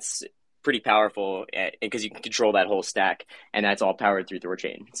 that's pretty powerful because you can control that whole stack, and that's all powered through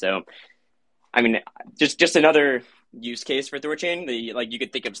THORChain. So, I mean, just another use case for THORChain. You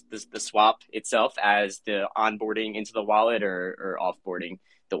could think of the swap itself as the onboarding into the wallet or offboarding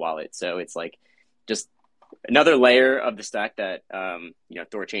the wallet. So it's like just another layer of the stack that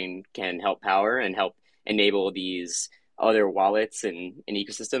THORChain can help power and help enable these other wallets and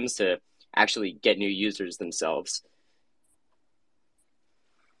ecosystems to actually get new users themselves.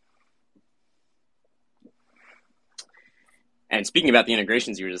 And speaking about the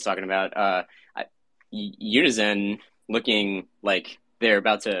integrations you were just talking about, Unizen looking like they're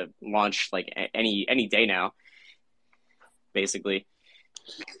about to launch like any day now, basically.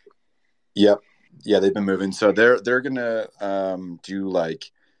 Yep. Yeah, they've been moving. So they're gonna do like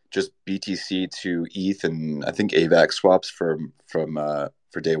just BTC to ETH and I think AVAX swaps for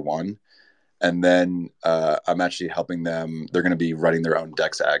day one. And then I'm actually helping them. They're going to be writing their own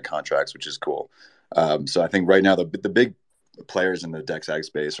DEX ag contracts, which is cool. So I think right now the big players in the DEX ag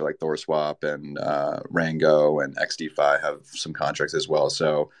space are like THORSwap and Rango and XDeFi have some contracts as well.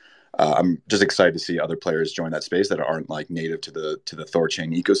 So I'm just excited to see other players join that space that aren't like native to the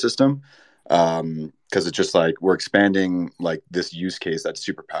THORChain ecosystem. Because it's just like we're expanding like this use case that's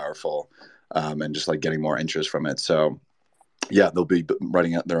super powerful, and just like getting more interest from it. So yeah, they'll be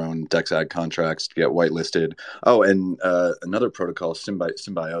writing out their own DEX ag contracts to get whitelisted. Oh, and another protocol,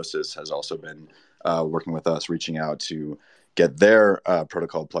 Symbiosis, has also been working with us, reaching out to get their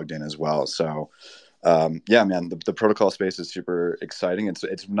protocol plugged in as well. So yeah, man, the protocol space is super exciting.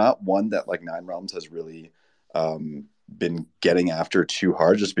 It's not one that like Nine Realms has really been getting after too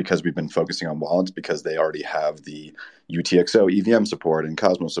hard, just because we've been focusing on wallets because they already have the UTXO EVM support and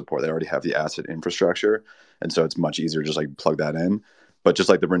Cosmos support. They already have the asset infrastructure, and so it's much easier to just like plug that in. But just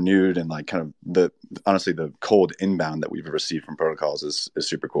like the renewed and like kind of honestly the cold inbound that we've received from protocols is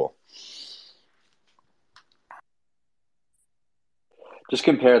super cool. Just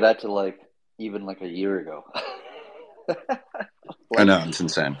compare that to like even like a year ago. I know, it's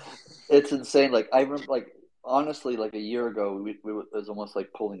insane. It's insane. Like I remember, like honestly, like a year ago, it was almost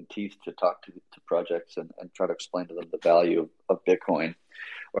like pulling teeth to talk to projects and try to explain to them the value of Bitcoin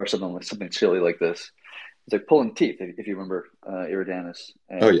or something silly like this. It's like pulling teeth, if you remember Iridanis.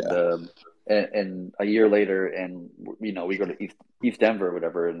 And, oh yeah. And a year later, and we go to ETH Denver or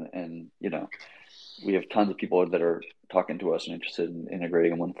whatever, and we have tons of people that are talking to us and interested in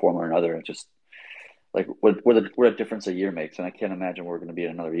integrating in one form or another. It's just like what a difference a year makes, and I can't imagine we're going to be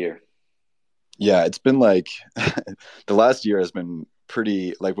in another year. Yeah, it's been like the last year has been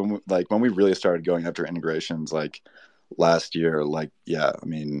pretty like when we really started going after integrations like last year. Like yeah, I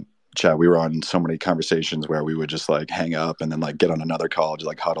mean, Chad, we were on so many conversations where we would just like hang up and then like get on another call, just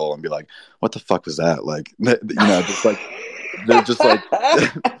like huddle and be like, "What the fuck was that?" Like just like they're just like.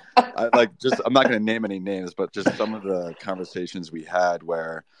 I'm not going to name any names, but just some of the conversations we had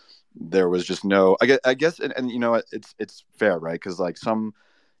where there was just no, I guess, and you know, it's fair, right? Because like some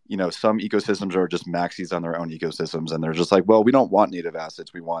ecosystems are just maxis on their own ecosystems, and they're just like, well, we don't want native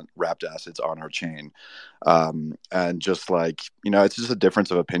assets, we want wrapped assets on our chain, and just like it's just a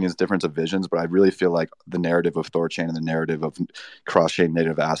difference of opinions, difference of visions. But I really feel like the narrative of THORChain and the narrative of cross-chain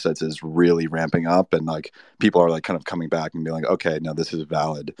native assets is really ramping up, and like people are like kind of coming back and being like, okay, no, this is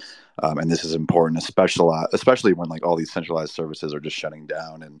valid, and this is important, especially when like all these centralized services are just shutting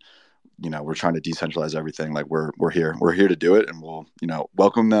down, and we're trying to decentralize everything. Like we're here to do it, and we'll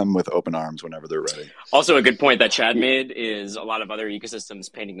welcome them with open arms whenever they're ready. Also, a good point that Chad made is a lot of other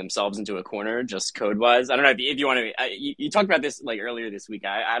ecosystems painting themselves into a corner, just code wise. I don't know if you want to. You talked about this like earlier this week.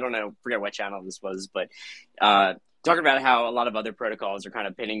 I don't know, forget what channel this was, but talking about how a lot of other protocols are kind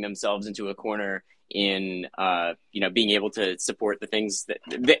of pinning themselves into a corner in being able to support the things that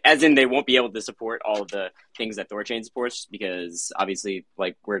as in they won't be able to support all of the things that THORChain supports, because obviously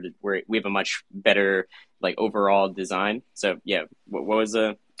like we have a much better like overall design. So yeah, what was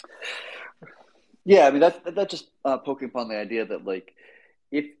yeah, I mean that's just poking upon the idea that like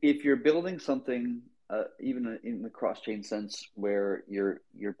if you're building something, even in the cross-chain sense, where you're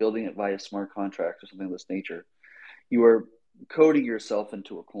building it via smart contracts or something of this nature, you are coding yourself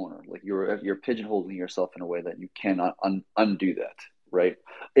into a corner. Like you're pigeonholing yourself in a way that you cannot undo that, right?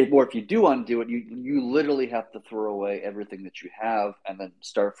 Or if you do undo it, you literally have to throw away everything that you have and then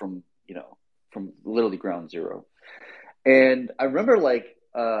start from from literally ground zero. And I remember, like,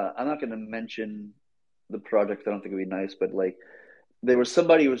 I'm not going to mention the project. I don't think it'd be nice, but like there was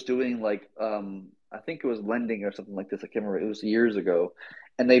somebody who was doing like I think it was lending or something like this. I can't remember. It was years ago,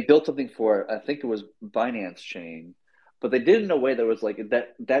 and they built something for, I think it was Binance Chain, but they did it in a way that was like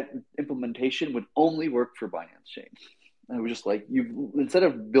that implementation would only work for Binance Chain. And it was just like, you, instead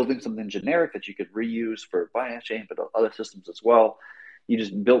of building something generic that you could reuse for Binance Chain but other systems as well, you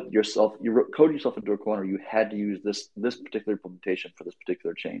just built yourself, you coded yourself into a corner. You had to use this particular implementation for this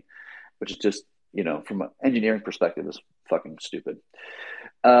particular chain, which is just, from an engineering perspective, is fucking stupid.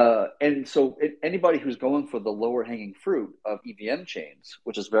 And so anybody who's going for the lower hanging fruit of EVM chains,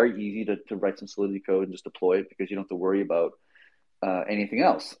 which is very easy to write some Solidity code and just deploy it because you don't have to worry about anything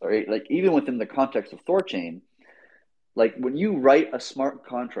else, right? Like even within the context of THORChain, like when you write a smart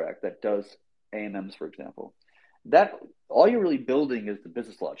contract that does AMMs, for example, that all you're really building is the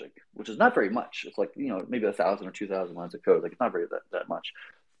business logic, which is not very much. It's like, maybe 1,000 or 2,000 lines of code. Like it's not very that much.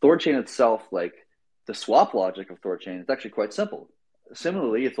 THORChain itself, like the swap logic of THORChain, is actually quite simple.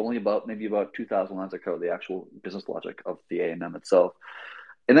 Similarly, it's only maybe about 2,000 lines of code, the actual business logic of the AMM itself.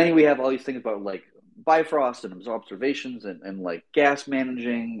 And then we have all these things about like Bifrost and observations and like gas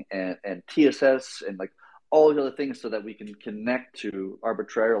managing and TSS and like all these other things so that we can connect to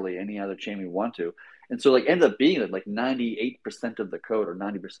arbitrarily any other chain we want to. And so like ends up being that like 98% of the code, or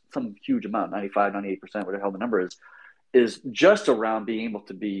 90%, some huge amount, 95, 98%, whatever the hell the number is just around being able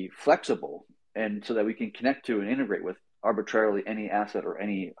to be flexible, and so that we can connect to and integrate with arbitrarily any asset or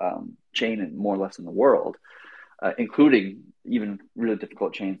any chain in more or less in the world, including even really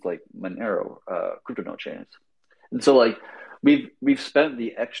difficult chains like Monero, crypto node chains. And so like we've spent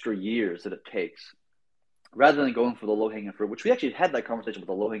the extra years that it takes, rather than going for the low-hanging fruit, which we actually had that conversation with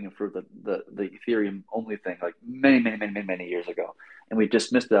the low-hanging fruit, the Ethereum only thing, like many years ago, and we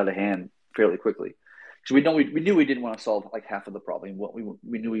dismissed it out of hand fairly quickly. So we knew we didn't want to solve like half of the problem. What we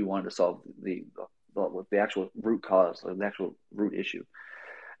knew we wanted to solve the actual root cause, or the actual root issue.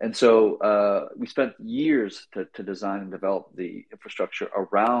 And so we spent years to design and develop the infrastructure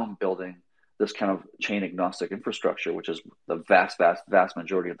around building this kind of chain agnostic infrastructure, which is the vast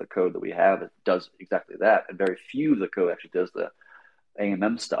majority of the code that we have. It does exactly that, and very few of the code actually does the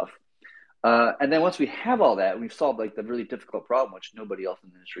AMM stuff. And then once we have all that, we've solved like the really difficult problem, which nobody else in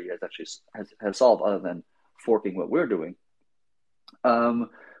the industry has actually has solved, other than forking what we're doing.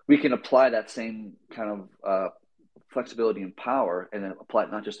 We can apply that same kind of flexibility and power, and then apply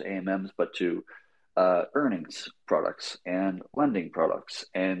it not just to AMMs, but to earnings products and lending products,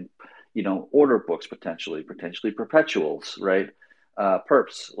 and order books, potentially perpetuals, right?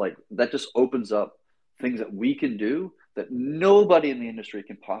 Perps, like that just opens up things that we can do that nobody in the industry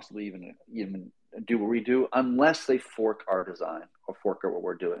can possibly even do what we do, unless they fork our design or fork out what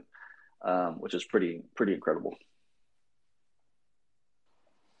we're doing, which is pretty incredible.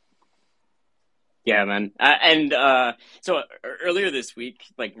 Yeah, man. So earlier this week,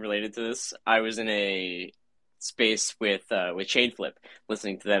 like related to this, I was in a space with Chainflip,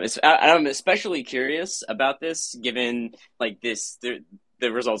 listening to them. I'm especially curious about this, given like the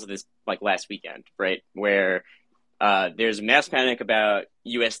results of this like last weekend, right? Where there's mass panic about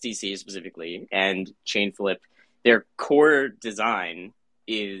USDC specifically, and Chainflip, their core design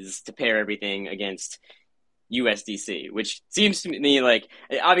is to pair everything against USDC, which seems to me like,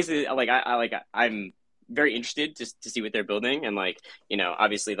 obviously, like I'm very interested just to see what they're building, and like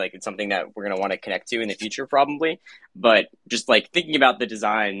obviously like it's something that we're gonna want to connect to in the future probably, but just like thinking about the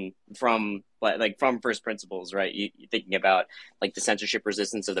design from first principles, right? You're thinking about like the censorship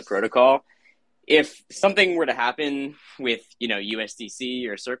resistance of the protocol. If something were to happen with USDC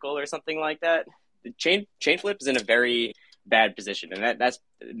or Circle or something like that, the Chainflip is in a very bad position, and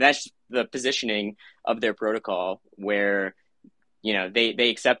that's the positioning of their protocol, where they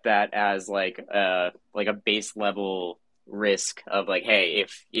accept that as like a base level risk of like, hey,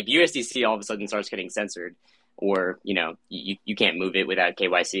 if USDC all of a sudden starts getting censored, or you can't move it without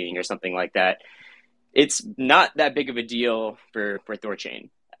KYCing or something like that, it's not that big of a deal for THORChain.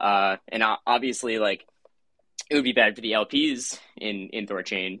 And obviously, like, it would be bad for the LPs in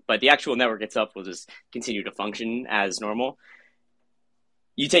THORChain, but the actual network itself will just continue to function as normal.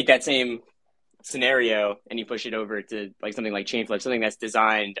 You take that same scenario and you push it over to like something like Chainflip, something that's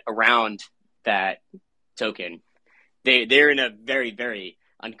designed around that token. They're in a very, very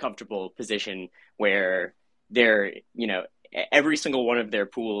uncomfortable position where they're, every single one of their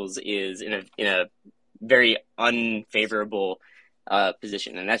pools is in a very unfavorable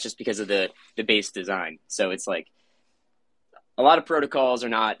position, and that's just because of the base design. So it's like a lot of protocols are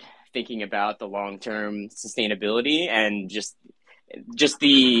not thinking about the long-term sustainability and just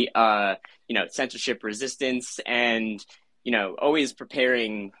the censorship resistance and always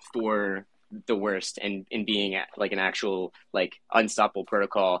preparing for the worst and being like an actual like unstoppable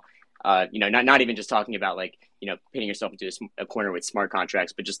protocol. Not even just talking about like pitting yourself into a corner with smart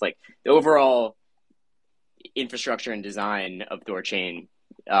contracts, but just like the overall infrastructure and design of THORChain,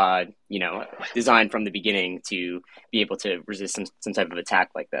 designed from the beginning to be able to resist some type of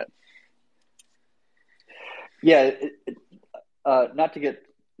attack like that. Yeah, not to get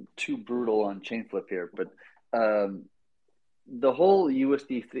too brutal on chain flip here, but the whole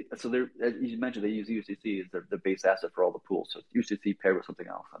USDC, so as you mentioned, they use USDC as the base asset for all the pools. So it's USDC paired with something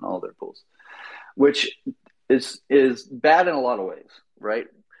else on all their pools, which is bad in a lot of ways, right?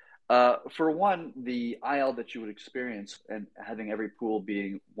 For one, the IL that you would experience and having every pool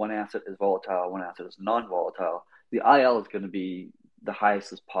being one asset is volatile, one asset is non-volatile, the IL is going to be the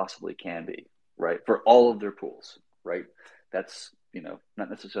highest as possibly can be, right? For all of their pools, right? That's, not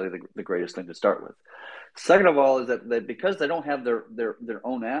necessarily the greatest thing to start with. Second of all, is that because they don't have their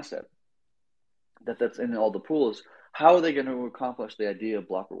own asset that's in all the pools, how are they going to accomplish the idea of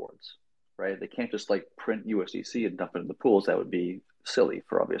block rewards, right? They can't just like print USDC and dump it in the pools. That would be silly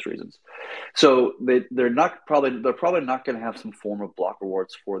for obvious reasons. So they're probably not going to have some form of block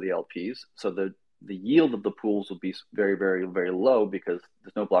rewards for the LPs. So the yield of the pools will be very, very, very low because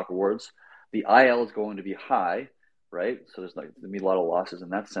there's no block rewards. The IL is going to be high, right? So there's going to be a lot of losses in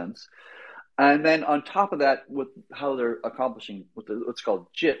that sense. And then on top of that, with how they're accomplishing what's called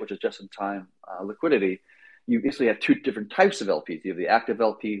JIT, which is just-in-time liquidity, you basically have two different types of LPs. You have the active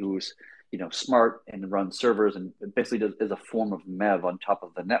LP who's smart and runs servers and basically is a form of MEV on top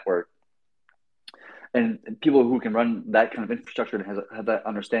of the network. And people who can run that kind of infrastructure and have that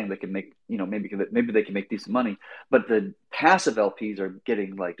understanding, they can make, maybe they can make decent money. But the passive LPs are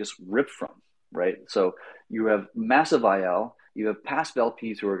getting like just ripped from, right? So you have massive IL, you have passive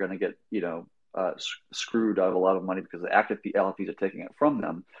LPs who are going to get, screwed out of a lot of money because the active LPs are taking it from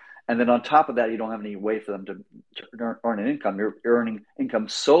them. And then on top of that, you don't have any way for them to earn an income. You're earning income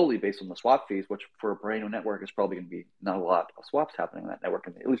solely based on the swap fees, which for a brand new network is probably going to be not a lot of swaps happening in that network,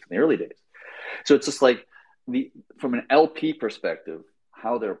 at least in the early days. So it's just like from an LP perspective,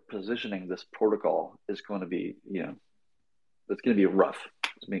 how they're positioning this protocol is going to be, it's going to be rough.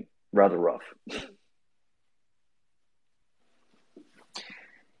 It's going to be rather rough.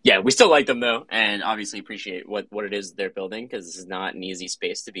 Yeah, we still like them though, and obviously appreciate what it is they're building, because this is not an easy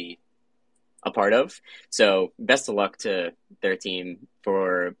space to be a part of. So best of luck to their team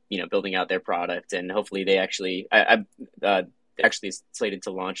for building out their product, and hopefully they actually actually slated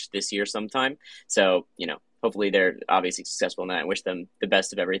to launch this year sometime. So hopefully they're obviously successful in that, and wish them the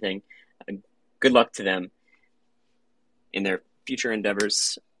best of everything. Good luck to them in their future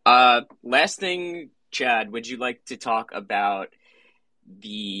endeavors. Last thing, Chad, would you like to talk about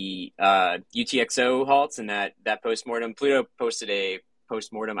the UTXO halts and that postmortem? Pluto posted a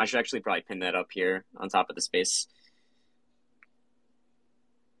postmortem. I should actually probably pin that up here on top of the space.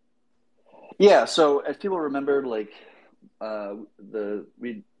 Yeah, so as people remember, like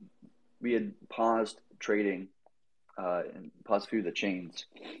we had paused trading and paused a few of the chains,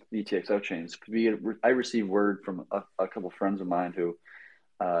 the UTXO chains. I received word from a couple of friends of mine who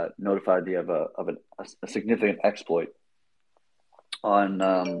notified me of a significant exploit on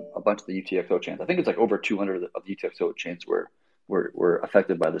a bunch of the UTXO chains. I think it's like over 200 of the UTXO chains were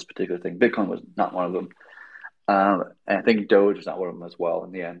affected by this particular thing. Bitcoin was not one of them. And I think Doge is not one of them as well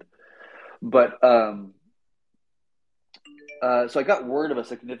in the end. But so I got word of a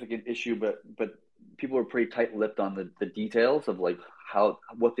significant issue, but people were pretty tight-lipped on the details of like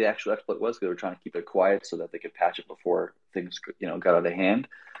what the actual exploit was. They were trying to keep it quiet so that they could patch it before things got out of hand.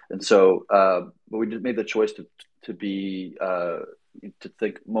 And so, but we just made the choice to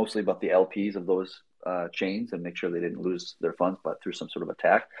think mostly about the LPs of those chains and make sure they didn't lose their funds, but through some sort of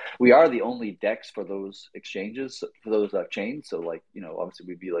attack. We are the only DEX for those exchanges, for those chains. So like, obviously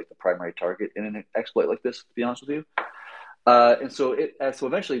we'd be like the primary target in an exploit like this, to be honest with you. And so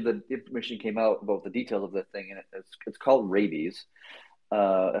eventually the information came out about the details of the thing, and it's called Rabies.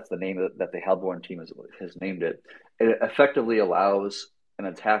 That's the name that the Halborn team has named it. It effectively allows an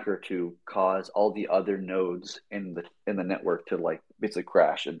attacker to cause all the other nodes in the network to like basically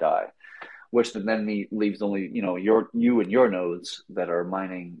crash and die, which then leaves only you and your nodes that are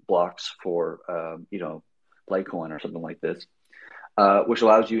mining blocks for Litecoin or something like this. which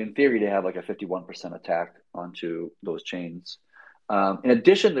allows you, in theory, to have like a 51% attack onto those chains. In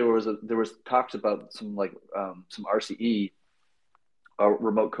addition, there was talks about some some RCE,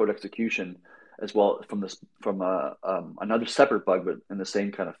 remote code execution, as well from another separate bug, but in the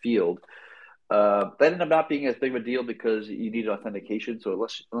same kind of field. That ended up not being as big of a deal because you needed authentication. So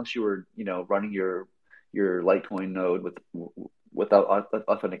unless you were running your Litecoin node without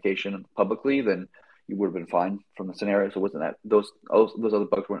authentication publicly, then you would have been fine from the scenario. So it wasn't that those other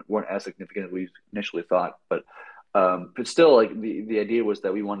bugs weren't as significant as we initially thought. But still, like the idea was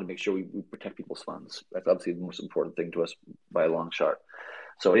that we wanted to make sure we protect people's funds. That's obviously the most important thing to us by a long shot.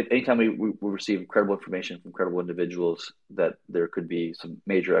 So anytime we receive credible information from credible individuals that there could be some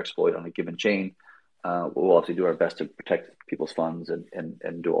major exploit on a given chain, we'll obviously do our best to protect people's funds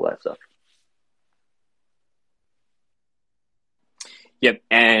and do all that stuff. Yep,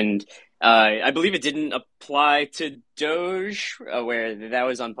 and I believe it didn't apply to Doge, where that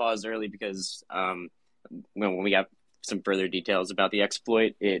was on pause early because when we got some further details about the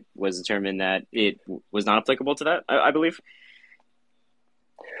exploit, it was determined that it was not applicable to that, I believe.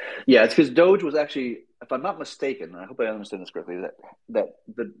 Yeah, it's because Doge was actually, if I'm not mistaken, I hope I understand this correctly, that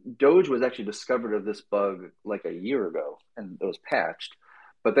the Doge was actually discovered of this bug like a year ago, and it was patched,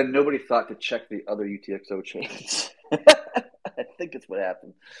 but then nobody thought to check the other UTXO chains. I think it's what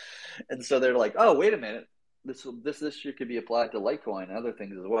happened. And so they're like, oh, wait a minute, this issue could be applied to Litecoin and other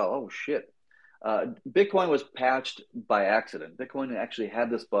things as well. Oh, shit. Bitcoin was patched by accident. Bitcoin actually had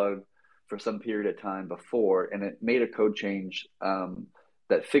this bug for some period of time before, and it made a code change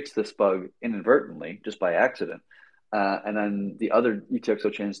that fixed this bug inadvertently, just by accident. And then the other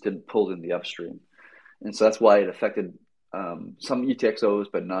UTXO chains didn't pull in the upstream. And so that's why it affected some UTXOs,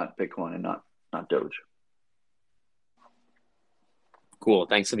 but not Bitcoin and not Doge. Cool.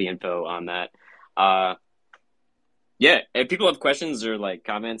 Thanks for the info on that. Yeah, if people have questions or like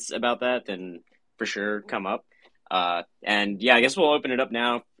comments about that, then for sure come up. And yeah, I guess we'll open it up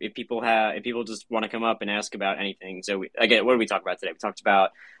now if people just want to come up and ask about anything. So again, what did we talk about today? We talked about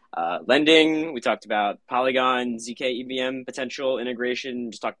lending. We talked about Polygon, ZK, EVM potential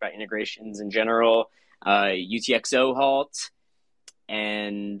integration. Just talked about integrations in general. UTXO halt,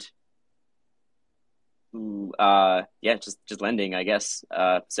 and yeah, just lending, I guess.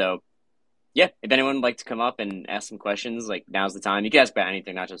 So yeah, if anyone would like to come up and ask some questions, like now's the time. You can ask about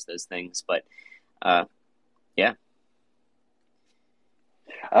anything, not just those things. But yeah.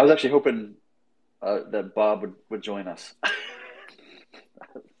 I was actually hoping that Bob would join us.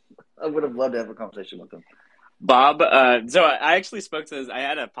 I would have loved to have a conversation with him. Bob, so I actually spoke to I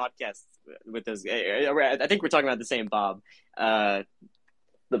had a podcast with those. I think we're talking about the same Bob.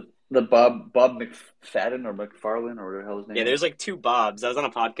 The Bob McFadden or McFarlane or whatever the hell his name is. Yeah, there's like two Bobs. I was on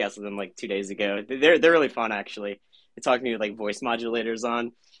a podcast with them like 2 days ago. They're really fun, actually. They talk to me with like voice modulators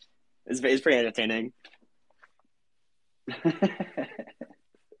on. It's pretty entertaining.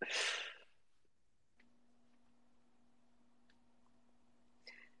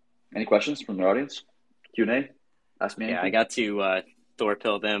 Any questions from the audience? Q&A? Ask me anything? Yeah, I got to Thor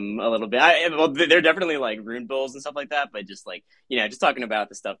pill them a little bit. Well, they're definitely like rune bulls and stuff like that, but just like, just talking about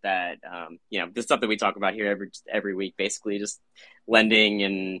the stuff that, the stuff that we talk about here every week, basically just lending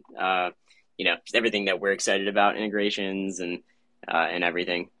and, just everything that we're excited about, integrations and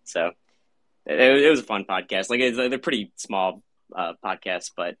everything. So it was a fun podcast. Like they're pretty small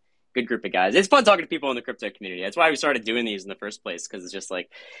podcasts, but good group of guys. It's fun talking to people in the crypto community. That's why we started doing these in the first place, because it's just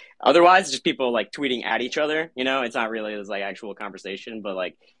like, otherwise it's just people like tweeting at each other. It's not really this like actual conversation, but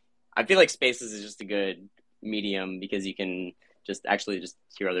like I feel like Spaces is just a good medium because you can just actually just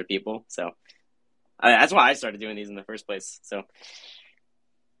hear other people. So that's why I started doing these in the first place. So,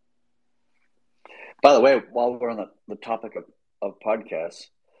 by the way, while we're on the topic of podcasts,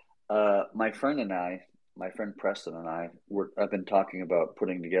 my friend Preston and I have been talking about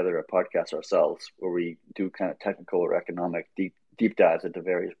putting together a podcast ourselves where we do kind of technical or economic deep dives into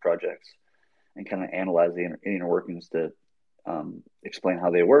various projects and kind of analyze the inner workings to explain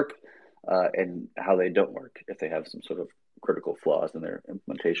how they work and how they don't work if they have some sort of critical flaws in their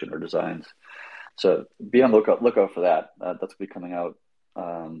implementation or designs. So be on lookout for that. That's be coming out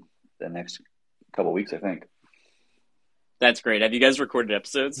the next couple of weeks, I think. That's great. Have you guys recorded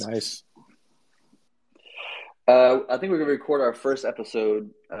episodes? Nice. I think we're going to record our first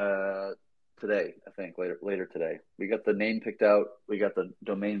episode today. I think later today. We got the name picked out. We got the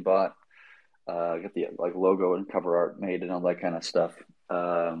domain bought. Got the logo and cover art made and all that kind of stuff.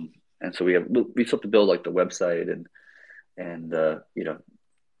 And so we still have to build like the website and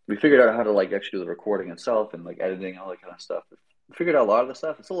we figured out how to actually do the recording itself and editing, all that kind of stuff. We figured out a lot of the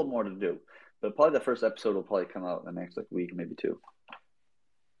stuff. It's a little more to do, But probably the first episode will probably come out in the next like week, maybe 2.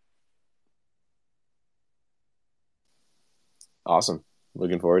 Awesome.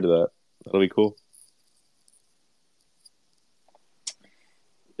 Looking forward to that. That'll be cool.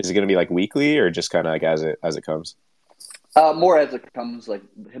 Is it going to be like weekly or just kind of like as it comes? More as it comes. Like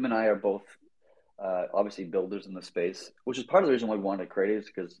him and I are both obviously builders in the space, which is part of the reason why we wanted to create it, is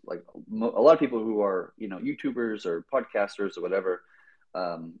because like a lot of people who are YouTubers or podcasters or whatever,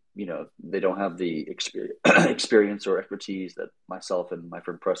 they don't have the experience or expertise that myself and my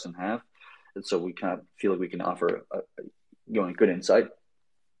friend Preston have, and so we kind of feel like we can offer good insight.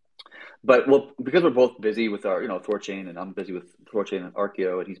 But because we're both busy with our THORChain, and I'm busy with THORChain and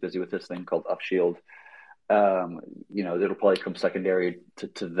THORceo, and he's busy with this thing called Upshield. It'll probably come secondary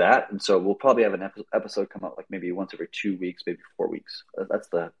to that, and so we'll probably have an episode come out like maybe once every 2 weeks, maybe 4 weeks. That's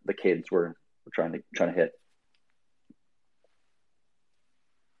the cadence we're trying to hit.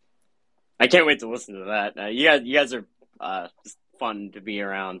 I can't wait to listen to that. You guys are just fun to be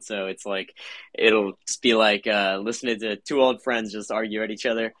around, so it's like it'll just be like listening to 2 old friends just argue at each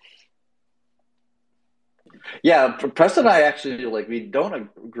other. Yeah, Preston and I actually we don't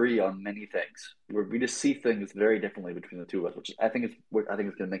agree on many things. We just see things very differently between the two of us, which I think is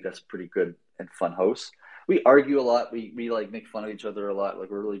going to make us pretty good and fun hosts. We argue a lot. We make fun of each other a lot. Like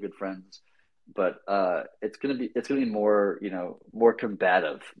we're really good friends, but it's gonna be more more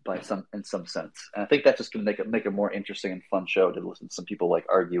combative in some sense. And I think that's just gonna make a more interesting and fun show to listen to some people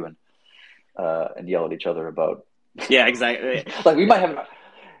argue and yell at each other about. Yeah, exactly. Like we might have.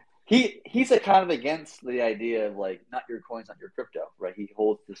 He's kind of against the idea of not your coins, not your crypto, right? He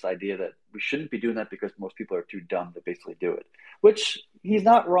holds this idea that we shouldn't be doing that because most people are too dumb to basically do it, which he's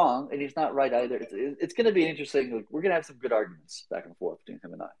not wrong and he's not right either. It's going to be interesting. We're going to have some good arguments back and forth between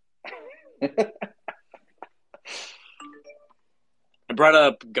him and I. I brought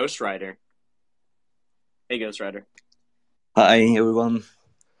up Ghost Rider. Hey, Ghost Rider. Hi, everyone.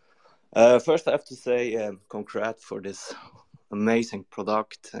 First, I have to say congrats for this amazing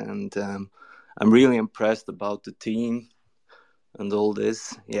product, and I'm really impressed about the team and all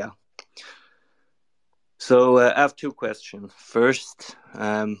this. Yeah. So I have 2 questions. First,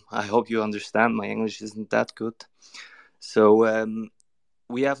 I hope you understand my English isn't that good. So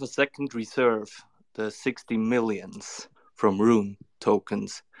we have a second reserve, the 60 millions from Rune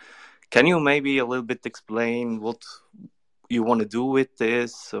tokens. Can you maybe a little bit explain what you want to do with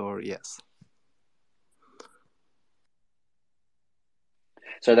this, or yes?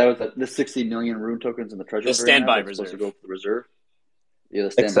 So that was the 60 million Rune tokens in the treasury. The standby reserve. Supposed to go for the reserve. Yeah,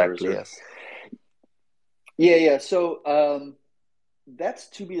 the standby reserve. Yes. Yeah. So that's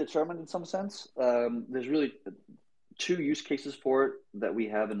to be determined in some sense. There's really 2 use cases for it that we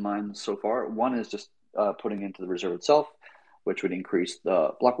have in mind so far. One is just putting into the reserve itself, which would increase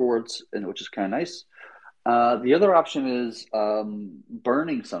the block rewards, and which is kind of nice. The other option is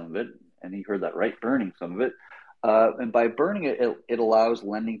burning some of it, and you heard that right, burning some of it. And by burning it allows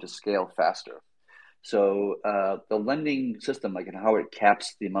lending to scale faster. So the lending system, and how it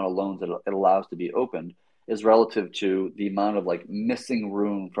caps the amount of loans that it allows to be opened, is relative to the amount of missing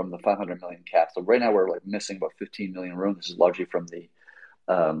Rune from the 500 million cap. So right now we're missing about 15 million Rune. This is largely from the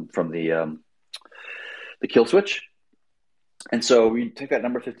kill switch. And so we take that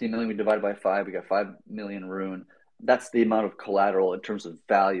number 15 million, we divide it by 5, we got 5 million Rune. That's the amount of collateral in terms of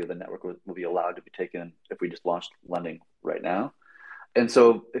value the network will be allowed to be taken if we just launched lending right now. And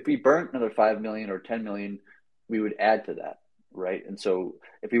so if we burn another 5 million or 10 million, we would add to that, right? And so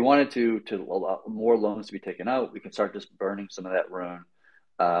if we wanted to allow more loans to be taken out, we can start just burning some of that Rune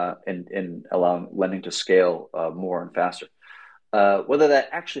and allowing lending to scale more and faster. Whether that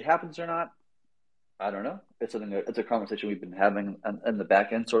actually happens or not, I don't know. It's a conversation we've been having in the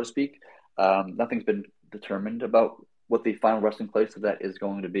back end, so to speak. Nothing's been determined about what the final resting place of that is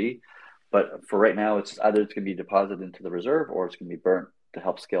going to be, but for right now, it's going to be deposited into the reserve or it's going to be burnt to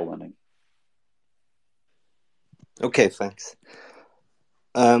help scale lending. Okay, thanks.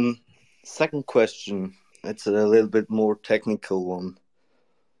 Second question, it's a little bit more technical one.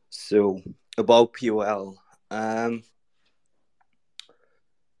 So about POL.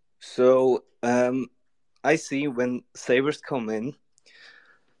 I see when savers come in,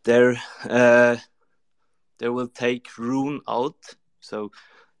 they will take Rune out, so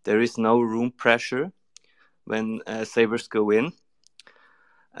there is no Rune pressure when savers go in,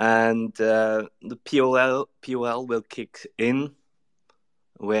 and the POL will kick in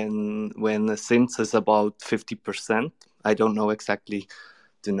when the synth is about 50%. I don't know exactly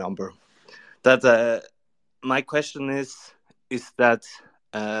the number. That my question is that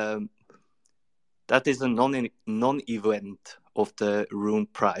that is a non-event of the Rune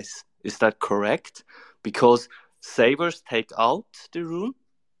price, Is that correct? Because savers take out the rune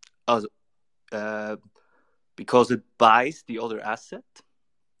because it buys the other asset.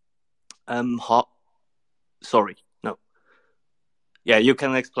 Sorry, no. Yeah, you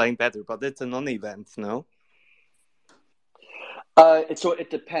can explain better, but it's a non-event, no? So it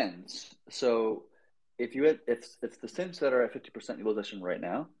depends. So if it's the sims that are at 50% utilization right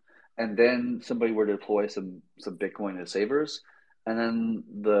now, and then somebody were to deploy some Bitcoin into savers, and then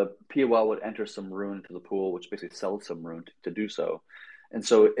the POL would enter some rune into the pool, which basically sells some rune to do so. And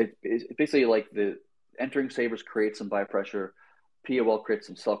so it's basically like the entering savers creates some buy pressure, POL creates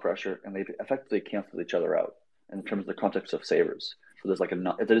some sell pressure, and they effectively cancel each other out in terms of the context of savers. So there's like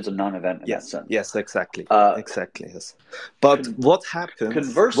it is a non-event in that sense. Yes, exactly. Exactly, yes. But what happens?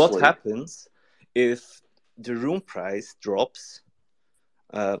 Conversely, what happens if the rune price drops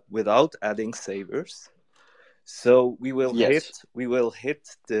without adding savers? So we will hit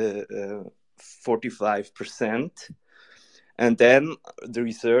the 45%, and then the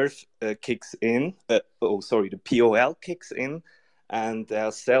reserve kicks in. The POL kicks in, and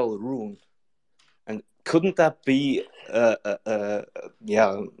they'll sell rune. And couldn't that be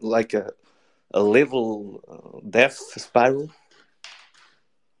like a little death spiral?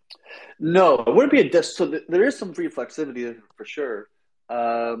 No, it wouldn't be a death. So there is some free flexibility for sure.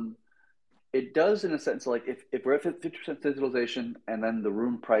 It does in a sense, like if we're at 50% utilization and then the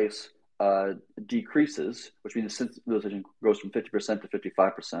rune price decreases, which means the utilization goes from 50% to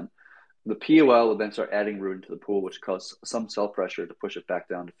 55%, the POL will then start adding rune to the pool, which causes some sell pressure to push it back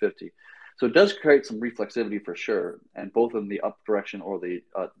down to 50. So it does create some reflexivity for sure, and both in the up direction or the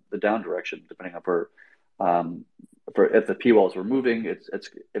down direction, depending on for if the POLs were moving. It's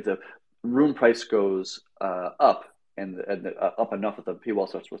if the rune price goes up and up enough that the POL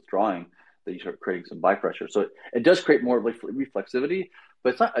starts withdrawing, that you start creating some buy pressure. So it does create more reflexivity,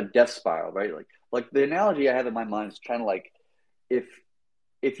 but it's not a death spiral, right? Like the analogy I have in my mind is kind of like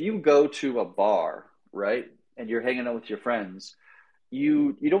if you go to a bar, right, and you're hanging out with your friends,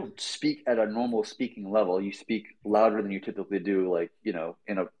 you don't speak at a normal speaking level. You speak louder than you typically do, like, you know,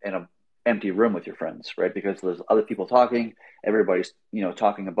 in a empty room with your friends, right? Because there's other people talking, everybody's, you know,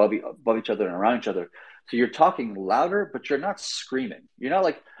 talking above each other and around each other. So you're talking louder, but you're not screaming. You're not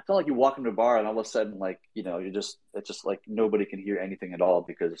like, it's not like you walk into a bar and all of a sudden, like, you know, it's just like nobody can hear anything at all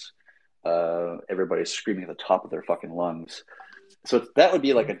because everybody's screaming at the top of their fucking lungs. So that would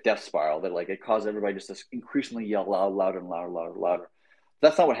be like a death spiral that like it causes everybody just to increasingly yell louder and louder.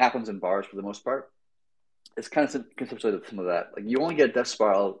 That's not what happens in bars for the most part. It's kind of conceptually some of that. Like you only get a death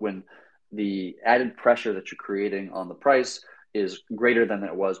spiral when the added pressure that you're creating on the price is greater than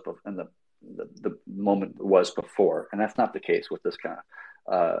it was in the moment it was before, and that's not the case with this kind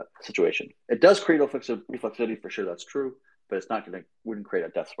of situation. It does create reflexivity for sure. That's true, but it's not wouldn't create a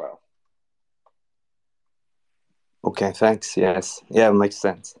death spiral. Okay, thanks. Yes, yeah, makes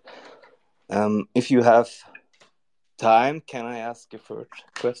sense. If you have time, can I ask a third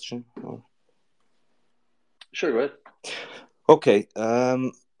question? Sure, go ahead. Okay,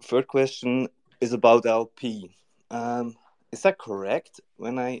 third question is about LP. Is that correct?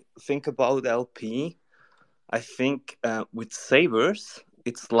 When I think about LP, I think with savers,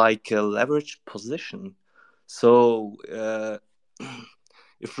 it's like a leveraged position. So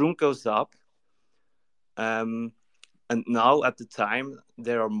if rune goes up, and now at the time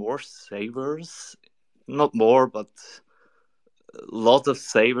there are more savers, not more, but a lot of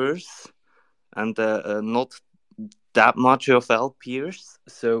savers, and not that much of LPers.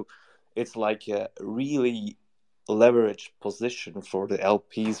 So it's like a really leveraged position for the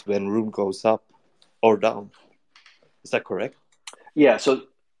LPs when rune goes up or down. Is that correct? Yeah. So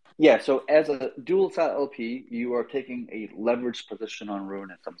as a dual side LP, you are taking a leveraged position on rune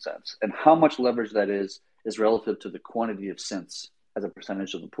in some sense, and how much leverage that is relative to the quantity of synths as a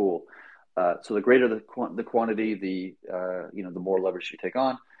percentage of the pool. So the greater the quantity, the the more leverage you take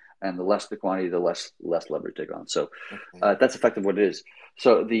on, and the less the quantity, the less leverage you take on. So that's effectively what it is.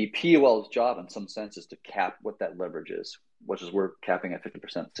 So the POL's job, in some sense, is to cap what that leverage is, which is we're capping at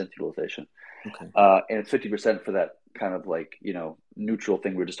 50% synth utilization. Okay. And it's 50% for that kind of like, you know, neutral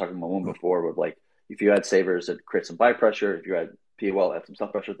thing we were just talking about one before, where like if you add savers, it creates some buy pressure. If you add POL, add some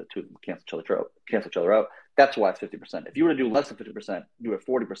self pressure, the two of them cancel each other out. That's why it's 50%. If you were to do less than 50%, do it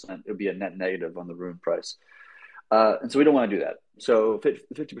 40%, it would be a net negative on the rune price. And so we don't want to do that. So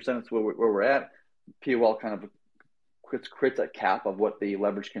 50% is where we're at. POL kind of creates a cap of what the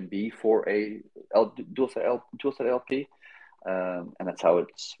leverage can be for a dual set LP, and that's how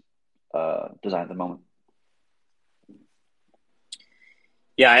it's designed at the moment.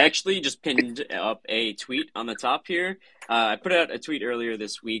 Yeah, I actually just pinned up a tweet on the top here. I put out a tweet earlier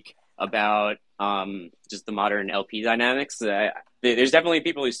this week about just the modern LP dynamics. There's definitely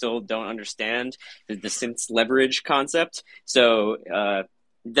people who still don't understand the synths leverage concept. So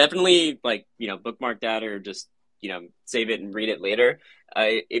definitely, like, bookmark that, or just save it and read it later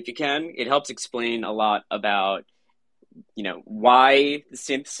if you can. It helps explain a lot about why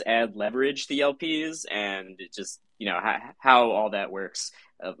synths add leverage to the LPs, and just how all that works.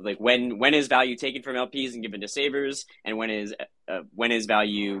 Like when is value taken from LPs and given to savers, and when is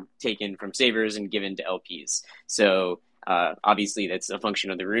value taken from savers and given to LPs. So obviously that's a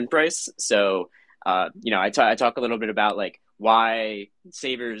function of the rune price. So I talk a little bit about like why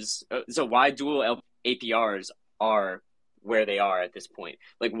savers, so why dual APRs are where they are at this point.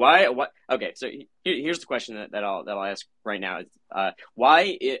 Like why? What? Okay, so here's the question that I'll ask right now: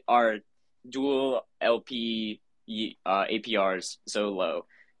 why are dual LP APRs so low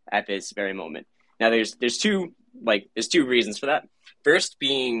at this very moment? Now, there's two reasons for that. First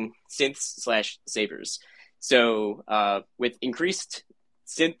being synths / savers. So with increased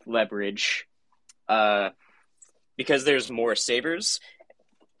synth leverage, because there's more savers.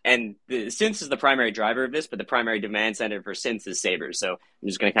 And the synths is the primary driver of this, but the primary demand center for synths is savers. So I'm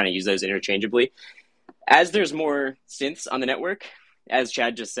just going to kind of use those interchangeably. As there's more synths on the network, as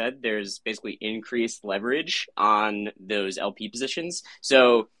Chad just said, there's basically increased leverage on those LP positions.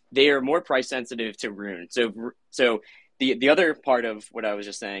 So they are more price sensitive to Rune. So the other part of what I was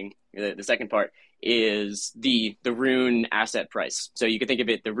just saying, the second part, is the Rune asset price. So you can think of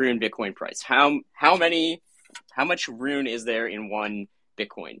it, the Rune Bitcoin price. How much Rune is there in one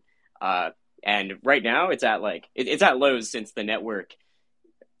Bitcoin? And right now it's at it's at lows since the network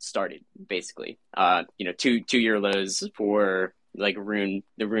started, basically. 2-year lows for like the Rune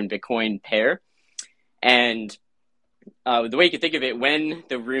Bitcoin pair. And the way you can think of it, when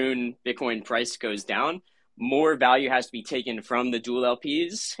the Rune Bitcoin price goes down, more value has to be taken from the dual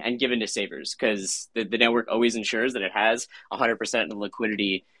LPs and given to savers, because the network always ensures that it has 100% of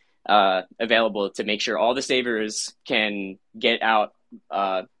liquidity available to make sure all the savers can get out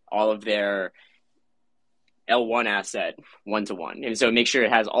all of their L1 asset 1-to-1. And so make sure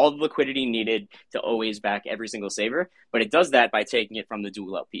it has all the liquidity needed to always back every single saver, but it does that by taking it from the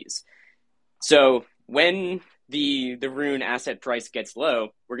dual LPs. So when the Rune asset price gets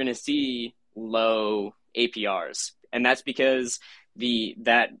low, we're going to see low APRs. And that's because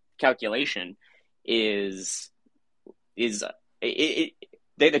that calculation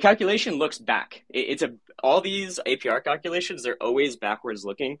the calculation looks back. All these APR calculations, they're always backwards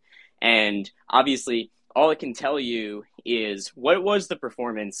looking. And obviously, all it can tell you is what was the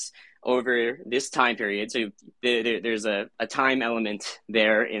performance over this time period. So there's a time element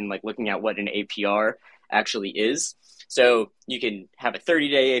there in like looking at what an APR actually is. So you can have a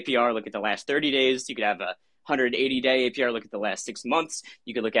 30-day APR, look at the last 30 days. You could have a 180-day APR, look at the last 6 months.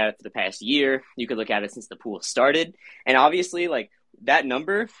 You could look at it for the past year. You could look at it since the pool started. And obviously, like, that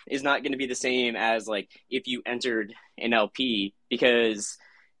number is not going to be the same as like if you entered an LP, because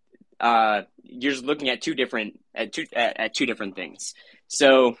you're just looking at two different things.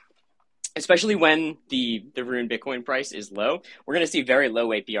 So especially when the Rune Bitcoin price is low, we're going to see very low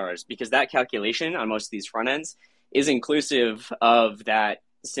APRs, because that calculation on most of these front ends is inclusive of that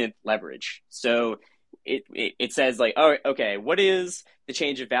synth leverage. So it says like, oh, okay, what is the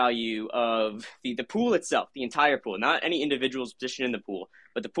change of value of the pool itself, the entire pool, not any individual's position in the pool,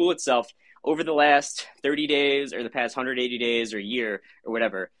 but the pool itself over the last 30 days or the past 180 days or year or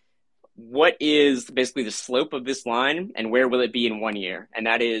whatever. What is basically the slope of this line, and where will it be in 1 year? And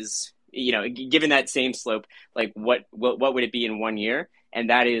that is, given that same slope, like what would it be in 1 year? And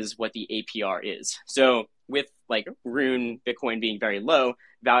that is what the APR is. So with like Rune Bitcoin being very low,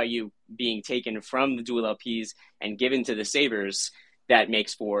 value being taken from the dual LPs and given to the savers, that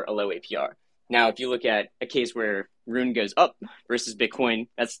makes for a low APR. Now, if you look at a case where Rune goes up versus Bitcoin,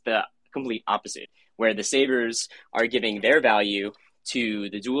 that's the complete opposite, where the savers are giving their value to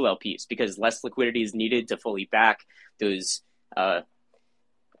the dual LPs because less liquidity is needed to fully back those the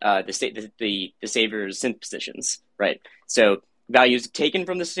savers' synth positions, right? So value is taken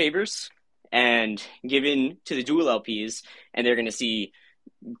from the savers and given to the dual LPs, and they're going to see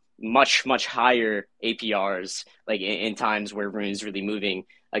much higher APRs, like in times where Rune's really moving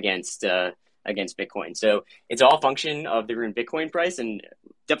against Bitcoin. So it's all a function of the Rune Bitcoin price, and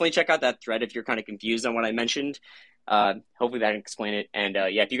definitely check out that thread if you're kind of confused on what I mentioned. Hopefully that can explain it. And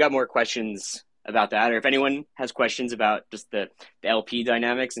if you got more questions about that, or if anyone has questions about just the LP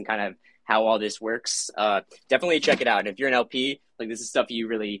dynamics and kind of how all this works, definitely check it out. If you're an LP, like, this is stuff you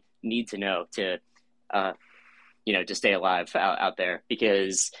really need to know to to stay alive out there,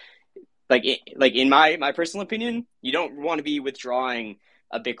 because like in my personal opinion, you don't want to be withdrawing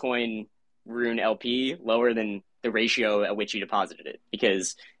a Bitcoin Rune LP lower than the ratio at which you deposited it,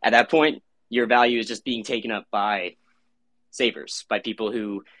 because at that point your value is just being taken up by savers, by people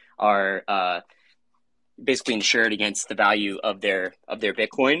who are basically insured against the value of their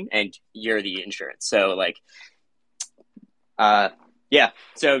Bitcoin, and you're the insurance. So like, yeah.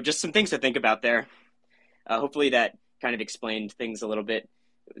 So just some things to think about there. Hopefully that kind of explained things a little bit.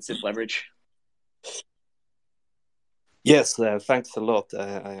 It's leverage. Yes, thanks a lot.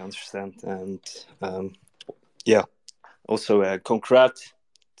 I understand, and yeah, also congrats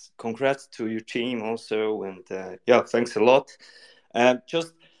to your team also, and yeah, thanks a lot.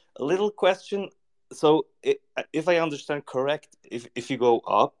 Just a little question. So, if I understand correct, if you go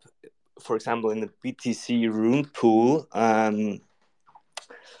up, for example, in the BTC Rune pool,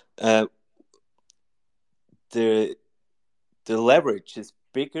 the leverage is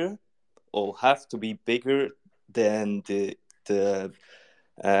bigger, or have to be bigger than the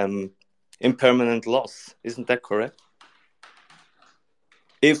impermanent loss. Isn't that correct?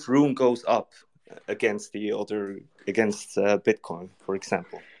 If Rune goes up against Bitcoin, for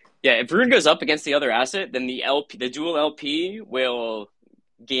example. Yeah, if Rune goes up against the other asset, then the dual LP will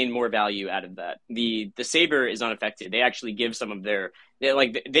gain more value out of that. The Saber is unaffected. They actually give some of their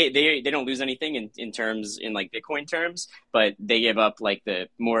they don't lose anything in terms in like Bitcoin terms, but they give up like the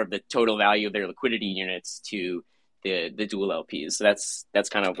more of the total value of their liquidity units to the dual LPs. So that's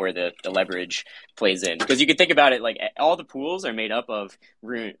kind of where the leverage plays in, because you can think about it like all the pools are made up of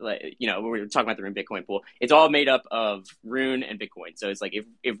Rune. Like, you know, we're talking about the Rune Bitcoin pool. It's all made up of Rune and Bitcoin. So it's like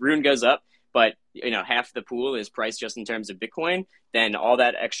if Rune goes up, but you know half the pool is priced just in terms of Bitcoin, then all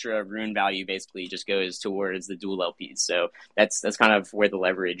that extra Rune value basically just goes towards the dual LPs. So that's kind of where the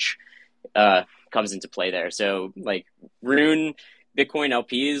leverage comes into play there. So like Rune Bitcoin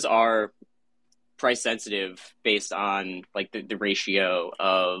LPs are price sensitive based on like the ratio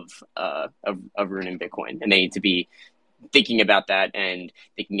of Rune and Bitcoin, and they need to be thinking about that and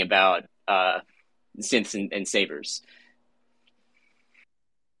thinking about synths and savers.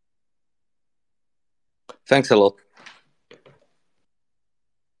 Thanks a lot.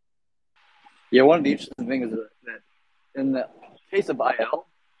 Yeah, one of the interesting things is that in the case of IL,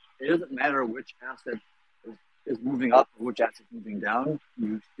 it doesn't matter which asset is moving up or which asset is moving down.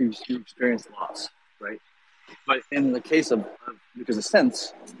 You experience loss, right? But in the case of because of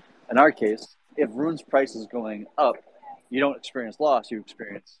synths, in our case, if Rune's price is going up, you don't experience loss. You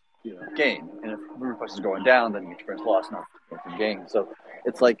experience gain. And if Rune price is going down, then you experience loss, not gain. So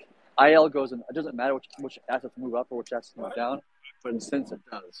it's like IL goes in. It doesn't matter which assets move up or which assets move down, but in synths it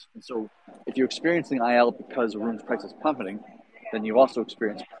does. And so if you're experiencing IL because Rune's price is plummeting, then you also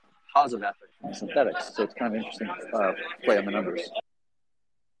experience positive aspects from synthetics. So it's kind of interesting play on the numbers.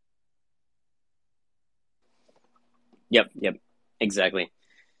 Yep, exactly.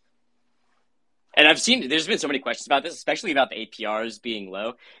 And I've seen there's been so many questions about this, especially about the APRs being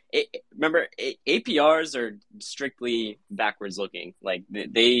low. Remember, APRs are strictly backwards looking. Like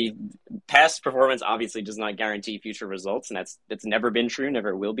they past performance obviously does not guarantee future results, and that's never been true,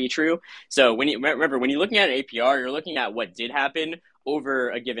 never will be true. So when you're looking at an APR, you're looking at what did happen over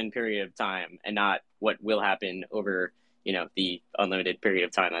a given period of time, and not what will happen over the unlimited period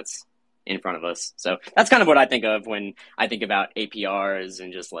of time that's in front of us. So that's kind of what I think of when I think about APRs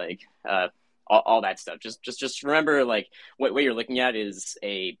and just like all that stuff. Just remember, like what you're looking at is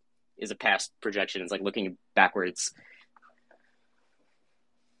a past projection. It's like looking backwards.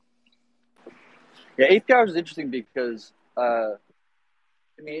 Yeah, APRs is interesting because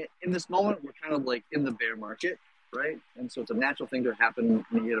in this moment we're kind of like in the bear market, right? And so it's a natural thing to happen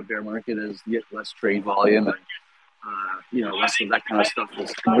when you get a bear market is you get less trade volume and less of that kind of stuff. And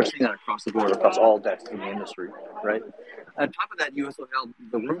we're seeing that across the board, across all desks in the industry, right? On top of that, you also held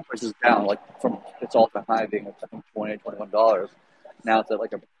the Rune prices down, like from its all-time high being I think $21. Now it's at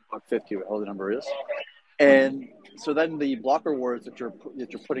like $1.50, whatever the number is. And so then the block rewards that you're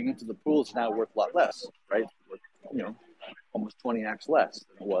putting into the pool is now worth a lot less, right? Almost 20x less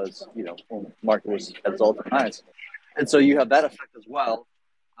than it was, when the market was at its all-time highs. And so you have that effect as well.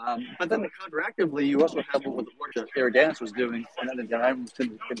 But then counteractively, you also have what the work that Eric was doing, and then in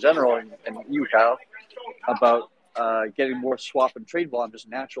general, and you, Kyle, about getting more swap and trade volume, just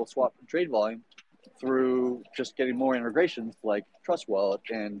natural swap and trade volume, through just getting more integrations like Trust Wallet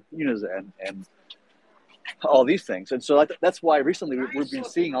and Unizen and all these things. And so that's why recently we've been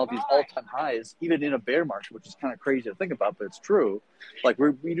seeing all these all-time highs, even in a bear market, which is kind of crazy to think about, but it's true. Like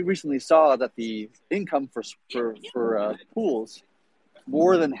we recently saw that the income for pools,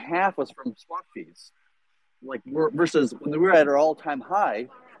 more than half was from swap fees, versus when we were at our all-time high,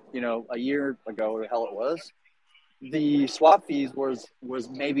 a year ago, or the hell it was, the swap fees was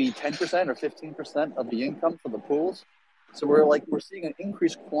maybe 10% or 15% of the income for the pools. So we're seeing an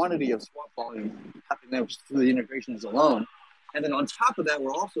increased quantity of swap volume happening there through the integrations alone. And then on top of that,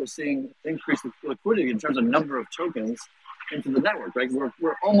 we're also seeing increased liquidity in terms of number of tokens into the network, right?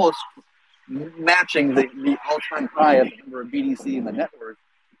 We're almost matching the all-time high of the number of BTC in the network,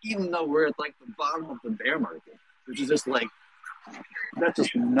 even though we're at like the bottom of the bear market, which is just like, that's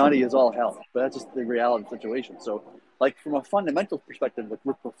just nutty as all hell. But that's just the reality of the situation. So, like, from a fundamental perspective, like,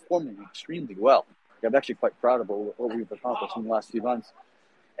 we're performing extremely well. Like, I'm actually quite proud of what we've accomplished in the last few months.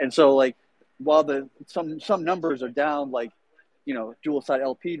 And so, like, while some numbers are down, like, you know, dual side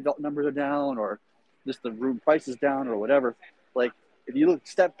LP numbers are down, or just the room price is down, or whatever. Like, if you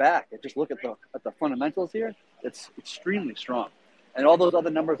step back and just look at the fundamentals here, it's extremely strong. And all those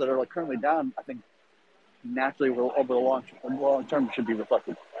other numbers that are like currently down, I think naturally will over the long term should be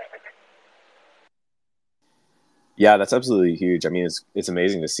reflected. Yeah, that's absolutely huge. I mean, it's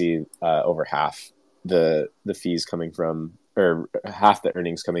amazing to see over half the fees coming from, or half the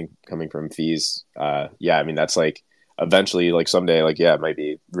earnings coming from fees. Yeah, I mean, that's like eventually, like someday, like, yeah, it might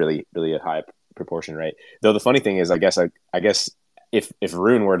be really, really a high proportion, right? Though the funny thing is, I guess if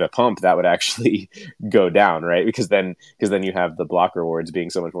Rune were to pump, that would actually go down, right? Because then you have the block rewards being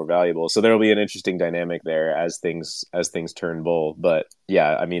so much more valuable. So there will be an interesting dynamic there as things turn bull. But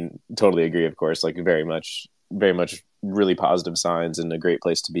yeah, I mean, totally agree. Of course, like very much really positive signs and a great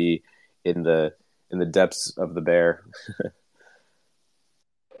place to be in the depths of the bear.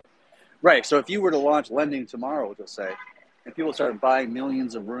 Right. So if you were to launch lending tomorrow, just say, and people start buying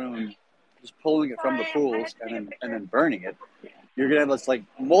millions of Rune, just pulling it from the pools and then burning it, you're going to have this like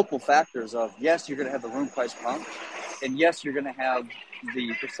multiple factors of, yes, you're going to have the Rune price pump, and yes, you're going to have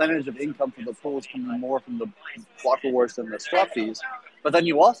the percentage of income from the pools coming more from the block rewards than the swap fees. But then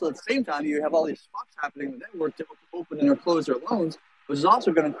you also, at the same time, you have all these swaps happening in the network to open and or close their loans, which is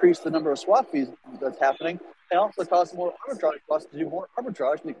also going to increase the number of swap fees that's happening, and also cause more arbitrage costs to do more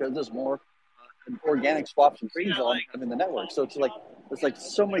arbitrage because there's more organic swaps and trades in the network. So it's like there's like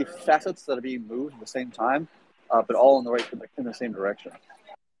so many facets that are being moved at the same time, but all in the same direction.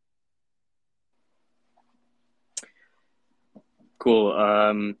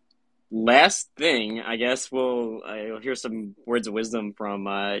 Cool. Last thing, I guess we'll hear some words of wisdom from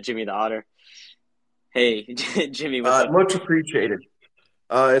Jimmy the Otter. Hey, Jimmy, what's up? Much appreciated.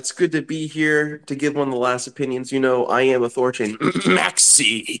 It's good to be here to give one of the last opinions. You know, I am a THORChain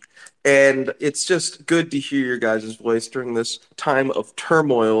maxi, and it's just good to hear your guys' voice during this time of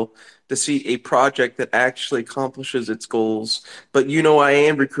turmoil, to see a project that actually accomplishes its goals. But you know, I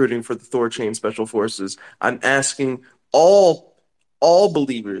am recruiting for the THORChain Special Forces. I'm asking all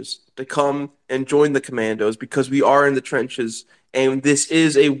believers to come and join the commandos, because we are in the trenches, and this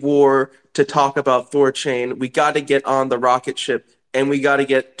is a war to talk about THORChain. We got to get on the rocket ship, and we got to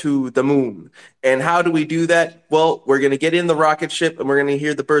get to the moon. And how do we do that? Well, we're going to get in the rocket ship, and we're going to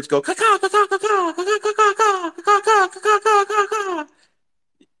hear the birds go, caw, caw, caw, caw, caw, caw, caw, caw, caw, caw, caw, caw, caw, caw, caw.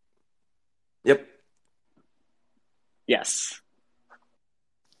 Yep. Yes.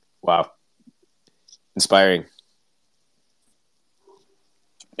 Wow, inspiring.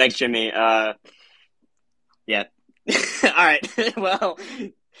 Thanks, Jimmy. Yeah. All right. Well,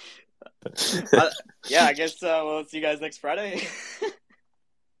 yeah, I guess we'll see you guys next Friday.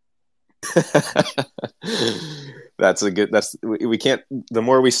 We can't, the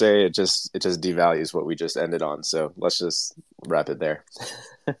more we say it just devalues what we just ended on. So let's just wrap it there.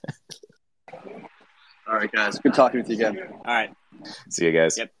 All right, guys. Good talking with you again. All right. See you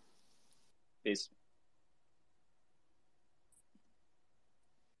guys. Yep. Peace.